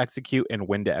what to execute and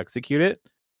when to execute it.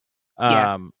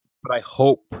 But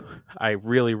I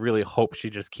really, really hope she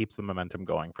just keeps the momentum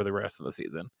going for the rest of the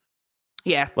season.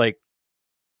 Yeah. Like,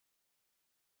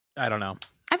 I don't know.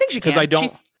 I think she can.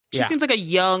 She seems like a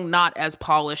young, not as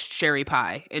polished Sherry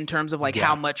Pie in terms of like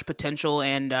how much potential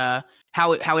and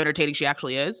how entertaining she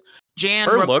actually is. Jan,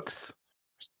 her looks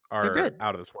are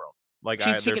out of this world. Like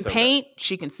she can paint,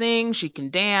 she can sing, she can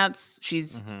dance.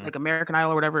 She's like American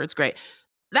Idol or whatever. It's great.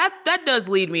 That does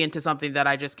lead me into something that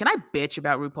can I bitch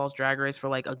about RuPaul's Drag Race for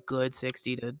like a good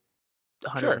 60 to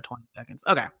 120 seconds?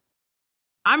 Okay.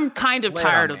 I'm kind of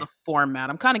tired of the format.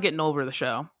 I'm kind of getting over the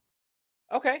show.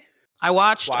 Okay.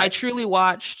 I truly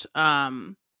watched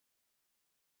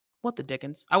what the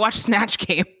dickens? I watched Snatch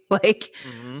Game like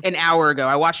an hour ago.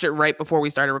 I watched it right before we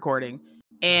started recording.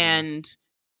 And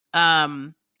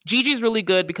Gigi's really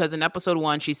good because in episode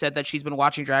 1, she said that she's been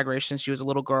watching Drag Race since she was a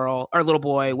little girl or a little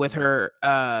boy with her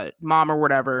mom or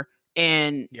whatever.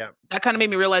 And that kind of made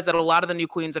me realize that a lot of the new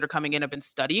queens that are coming in have been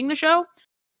studying the show.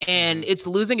 And it's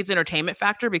losing its entertainment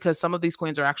factor because some of these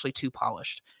queens are actually too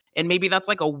polished. And maybe that's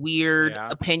like a weird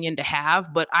opinion to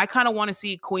have, but I kind of want to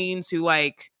see queens who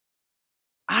like,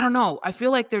 I don't know. I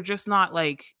feel like they're just not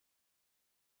like,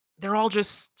 they're all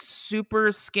just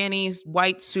super skinny,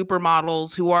 white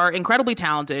supermodels who are incredibly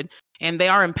talented and they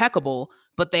are impeccable,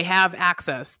 but they have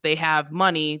access. They have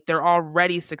money. They're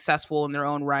already successful in their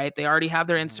own right. They already have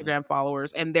their Instagram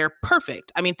followers and they're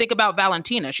perfect. I mean, think about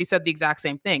Valentina. She said the exact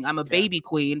same thing. I'm a baby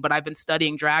queen, but I've been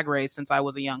studying Drag Race since I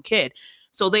was a young kid.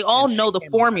 So they all know the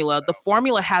formula. The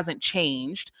formula hasn't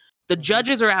changed. The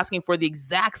judges are asking for the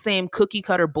exact same cookie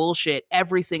cutter bullshit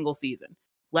every single season.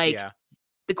 Like,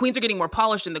 the queens are getting more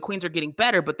polished and the queens are getting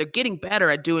better, but they're getting better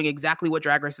at doing exactly what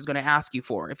Drag Race is going to ask you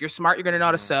for. If you're smart, you're going to know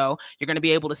how to sew. You're going to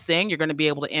be able to sing. You're going to be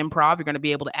able to improv. You're going to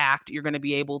be able to act. You're going to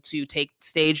be able to take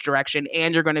stage direction,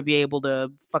 and you're going to be able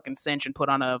to fucking cinch and put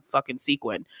on a fucking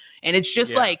sequin. And it's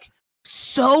just like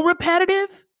so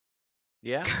repetitive.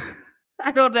 Yeah.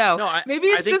 I don't know. No, maybe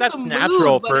it's I think just that's a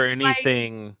natural mood, for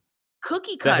anything. Like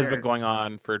cookie cutter that has been going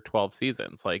on for 12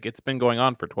 seasons. Like it's been going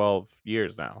on for 12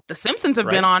 years now. The Simpsons have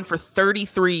been on for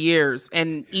 33 years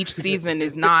and each season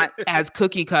is not as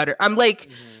cookie cutter. I'm like,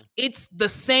 it's the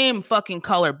same fucking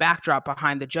color backdrop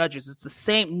behind the judges. It's the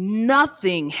same.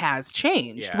 Nothing has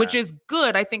changed, which is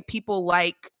good. I think people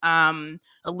like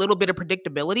a little bit of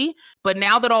predictability. But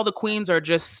now that all the queens are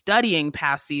just studying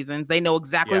past seasons, they know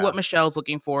exactly what Michelle's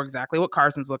looking for, exactly what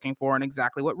Carson's looking for, and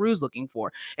exactly what Rue's looking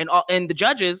for. And the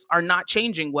judges are not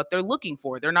changing what they're looking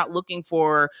for. They're not looking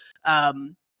for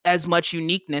as much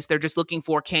uniqueness. They're just looking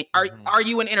for are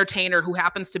you an entertainer who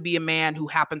happens to be a man who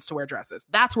happens to wear dresses?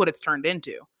 That's what it's turned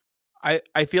into.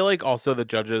 I feel like also the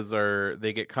judges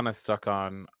they get kind of stuck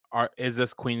on, is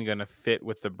this queen going to fit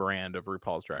with the brand of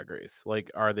RuPaul's Drag Race? Like,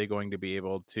 are they going to be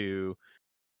able to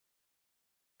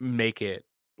make it,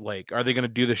 like, are they going to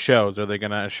do the shows? Are they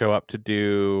going to show up to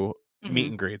do meet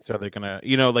and greets? Are they going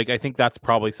to, like, I think that's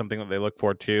probably something that they look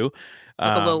for too.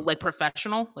 Like a little, like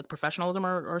professionalism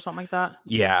or something like that.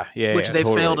 Yeah. Which they've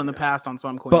failed in the past on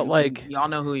some queens. But like, y'all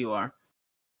know who you are.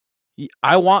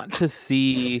 I want to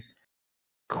see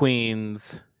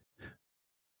queens,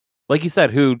 like you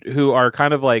said, who are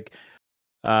kind of like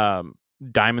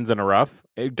diamonds in the rough.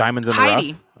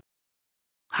 Heidi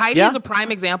is a prime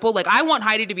example. Like, I want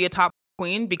Heidi to be a top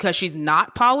queen because she's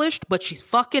not polished, but she's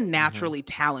fucking naturally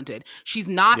talented. She's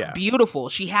not beautiful.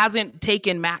 She hasn't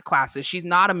taken MAC classes. She's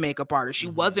not a makeup artist. She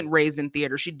wasn't raised in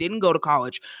theater. She didn't go to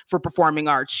college for performing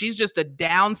arts. She's just a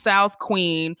down south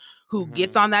queen who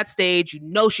gets on that stage.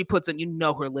 She puts in,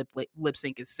 her lip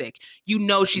sync is sick.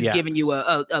 She's giving you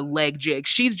a leg jig.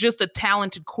 She's just a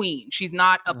talented queen. She's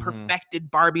not a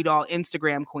perfected Barbie doll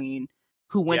Instagram queen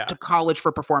who went to college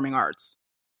for performing arts.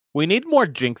 We need more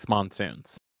Jinx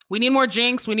Monsoons. We need more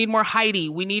Jinx. We need more Heidi.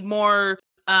 We need more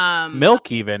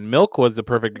Milk. Even Milk was a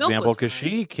perfect example because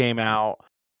she came out.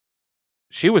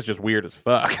 She was just weird as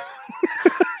fuck.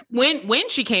 When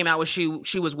she came out, she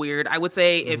was weird. I would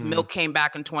say if Milk came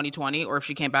back in 2020, or if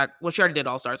she came back, well, she already did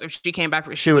All Stars. If she came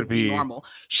back, she would be normal.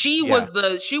 She was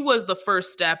the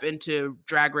first step into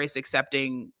Drag Race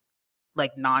accepting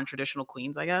like non-traditional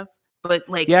queens, I guess. But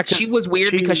like, she was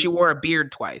weird because she wore a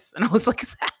beard twice, and I was like,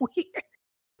 is that weird?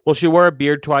 Well, she wore a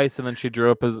beard twice, and then she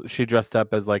dressed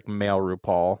up as like male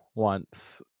RuPaul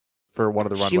once for one of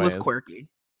the runways. She was quirky.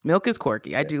 Milk is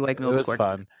quirky. I do like Milk's quirky.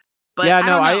 Fun. But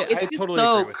it's just totally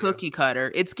so cookie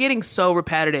cutter. It's getting so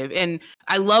repetitive, and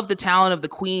I love the talent of the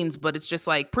queens, but it's just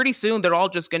like pretty soon they're all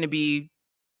just going to be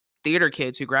theater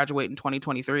kids who graduate in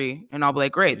 2023, and I'll be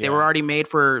like, great, they were already made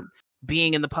for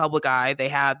being in the public eye. They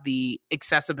have the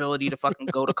accessibility to fucking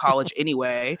go to college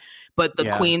anyway. But the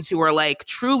queens who are like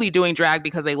truly doing drag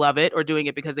because they love it, or doing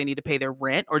it because they need to pay their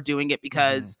rent, or doing it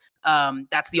because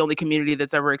that's the only community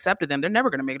that's ever accepted them, they're never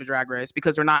going to make it a Drag Race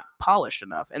because they're not polished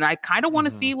enough. And I kind of want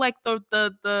to see like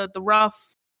the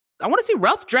rough. I want to see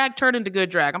rough drag turn into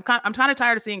good drag. I'm kind of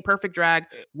tired of seeing perfect drag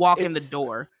walk in the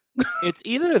door. It's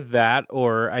either that,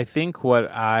 or I think what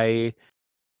I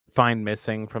find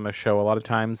missing from the show a lot of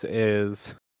times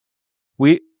is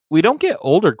we don't get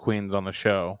older queens on the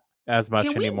show as much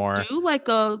anymore. Can we do like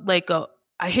a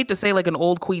I hate to say like an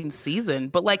old queen season,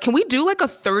 but like can we do like a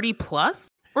 30 plus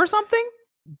or something?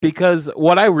 Because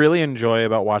what I really enjoy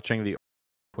about watching the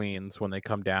queens when they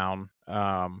come down,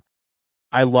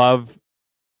 I love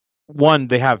one,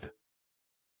 they have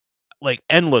like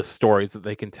endless stories that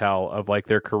they can tell of like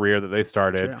their career that they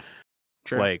started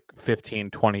like 15,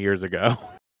 20 years ago.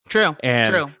 True.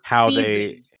 And how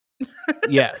they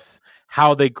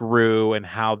how they grew and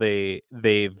how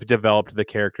they've developed the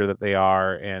character that they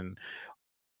are. And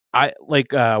I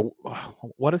like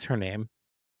what is her name?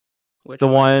 Which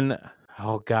one?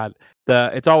 Oh God.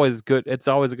 It's always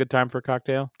a good time for a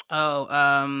cocktail.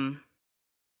 Oh,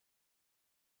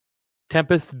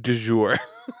 Tempest du jour.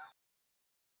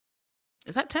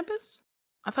 Is that Tempest?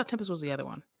 I thought Tempest was the other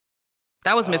one.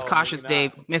 That was Miss Kasha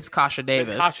Davis. Miss Kasha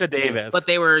Davis. But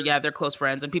they're close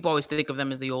friends, and people always think of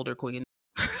them as the older queen.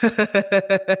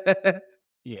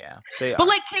 Yeah, they are. But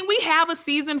like, can we have a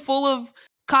season full of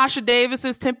Kasha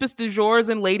Davis's, Tempest du Jours,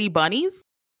 and Lady Bunnies?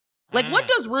 Like, what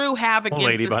does Rue have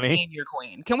against the senior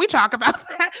queen? Can we talk about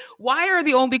that? Why are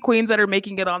the only queens that are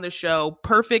making it on the show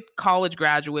perfect college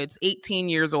graduates, 18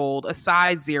 years old, a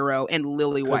size 0, and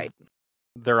Lily White?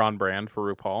 They're on brand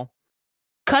for RuPaul.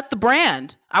 Cut the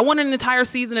brand. I want an entire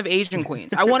season of Asian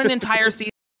queens. I want an entire season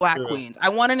of Black queens. I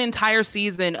want an entire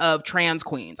season of trans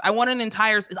queens. I want an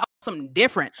entire something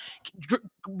different.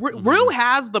 Rue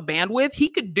has the bandwidth. He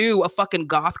could do a fucking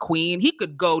goth queen. He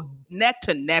could go neck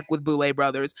to neck with Boulet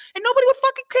Brothers, and nobody would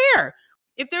fucking care.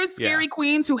 If there's scary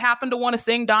queens who happen to want to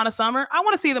sing Donna Summer, I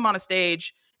want to see them on a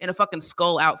stage in a fucking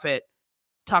skull outfit,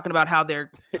 talking about how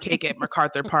their cake at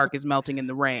MacArthur Park is melting in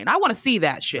the rain. I want to see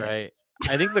that shit. Right.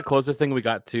 I think the closest thing we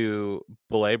got to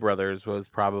Boulet Brothers was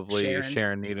probably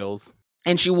Sharon Needles.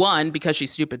 And she won because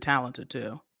she's stupid talented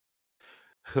too.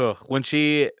 When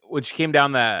she came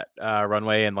down that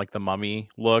runway in like the mummy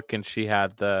look, and she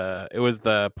had it was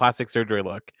the plastic surgery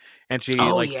look, and she stuck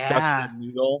the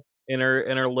needle in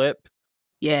her lip.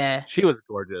 Yeah, she was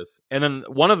gorgeous. And then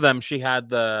one of them, she had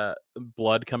the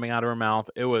blood coming out of her mouth.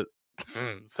 It was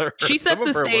she set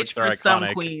the stage for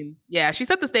some queens. Yeah, she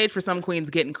set the stage for some queens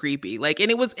getting creepy. Like,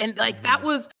 and it was, and like that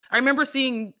was. I remember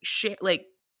seeing shit like.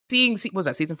 Was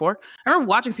that season 4? I remember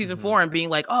watching season 4 and being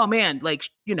like, oh man, like,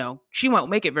 you know, she won't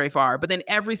make it very far. But then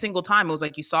every single time it was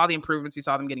like, you saw the improvements, you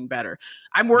saw them getting better.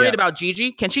 I'm worried about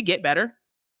Gigi. Can she get better?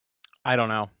 I don't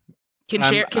know. Can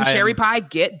Sherry Pie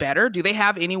get better? Do they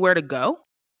have anywhere to go?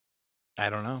 I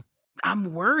don't know.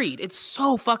 I'm worried. It's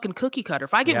so fucking cookie cutter.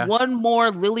 If I get one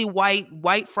more Lily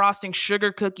White frosting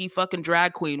sugar cookie fucking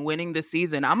drag queen winning this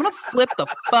season, I'm gonna flip the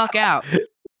fuck out.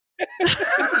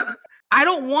 I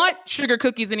don't want sugar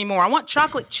cookies anymore. I want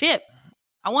chocolate chip.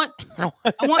 I want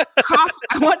coffee.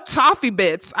 I want toffee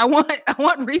bits. I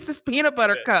want Reese's peanut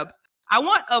butter cups. I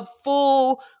want a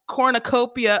full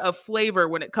cornucopia of flavor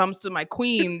when it comes to my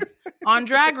queens on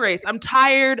Drag Race. I'm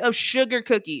tired of sugar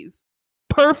cookies.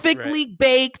 Perfectly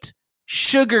baked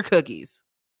sugar cookies.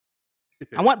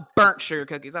 I want burnt sugar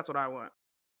cookies. That's what I want.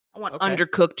 I want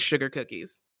undercooked sugar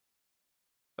cookies.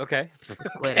 Okay.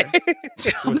 Glitter.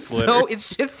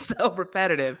 It's just so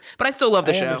repetitive, but I still love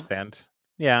the show. I understand.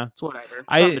 Yeah, it's whatever.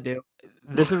 Something to do.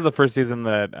 This is the first season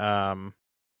that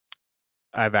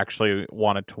I've actually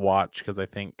wanted to watch because I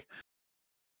think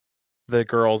the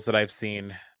girls that I've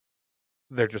seen,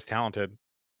 they're just talented.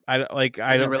 I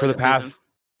don't for the past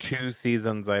 2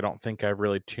 seasons, I don't think I've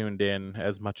really tuned in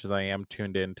as much as I am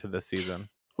tuned in to this season.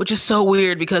 Which is so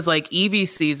weird because like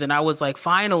Evie's season, I was like,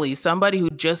 finally, somebody who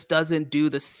just doesn't do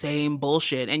the same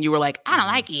bullshit. And you were like, I don't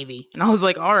like Evie. And I was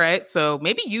like, all right, so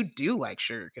maybe you do like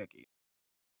sugar cookies.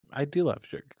 I do love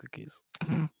sugar cookies.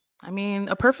 I mean,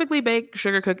 a perfectly baked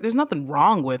sugar cookie, there's nothing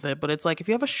wrong with it. But it's like, if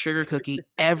you have a sugar cookie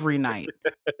every night,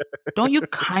 don't you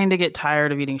kind of get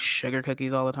tired of eating sugar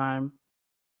cookies all the time?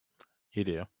 You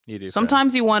do. You do.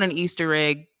 Sometimes you want an Easter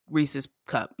egg Reese's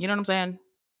cup. You know what I'm saying?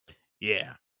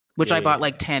 Yeah. Which I bought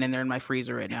like 10 and they're in my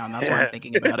freezer right now. And that's why I'm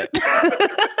thinking about it.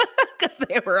 Because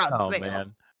they were on sale.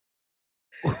 Man.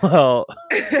 Well,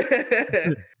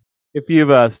 if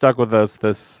you've stuck with us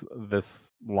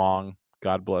this long,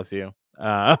 God bless you.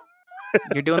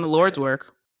 You're doing the Lord's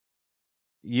work.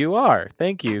 You are.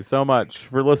 Thank you so much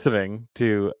for listening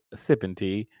to Sippin'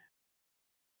 Tea.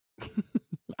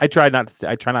 I try not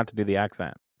to do the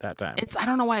accent that time. I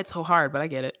don't know why it's so hard, but I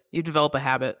get it. You develop a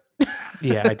habit.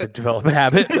 Yeah, I did develop a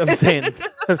habit of saying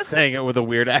it with a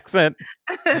weird accent.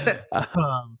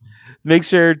 Make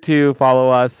sure to follow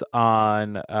us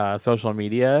on social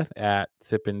media at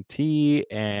Sippin' Tea,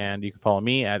 and you can follow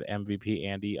me at MVP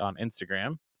Andy on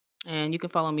Instagram. And you can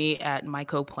follow me at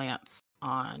MycoPlants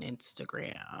on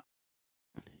Instagram.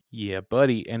 Yeah,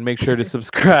 buddy. And make sure to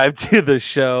subscribe to the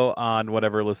show on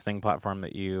whatever listening platform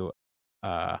that you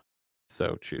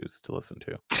so choose to listen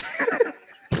to.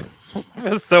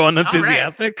 That's so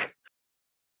unenthusiastic.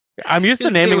 Right. I'm used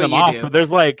to naming them off, but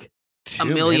there's like too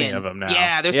many of them now.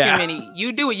 Yeah, there's too many.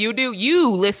 You do what you do.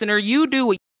 You, listener, you do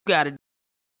what you got to do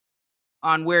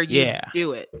on where you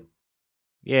do it.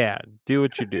 Yeah, do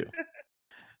what you do.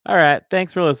 All right.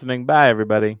 Thanks for listening. Bye,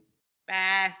 everybody.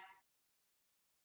 Bye.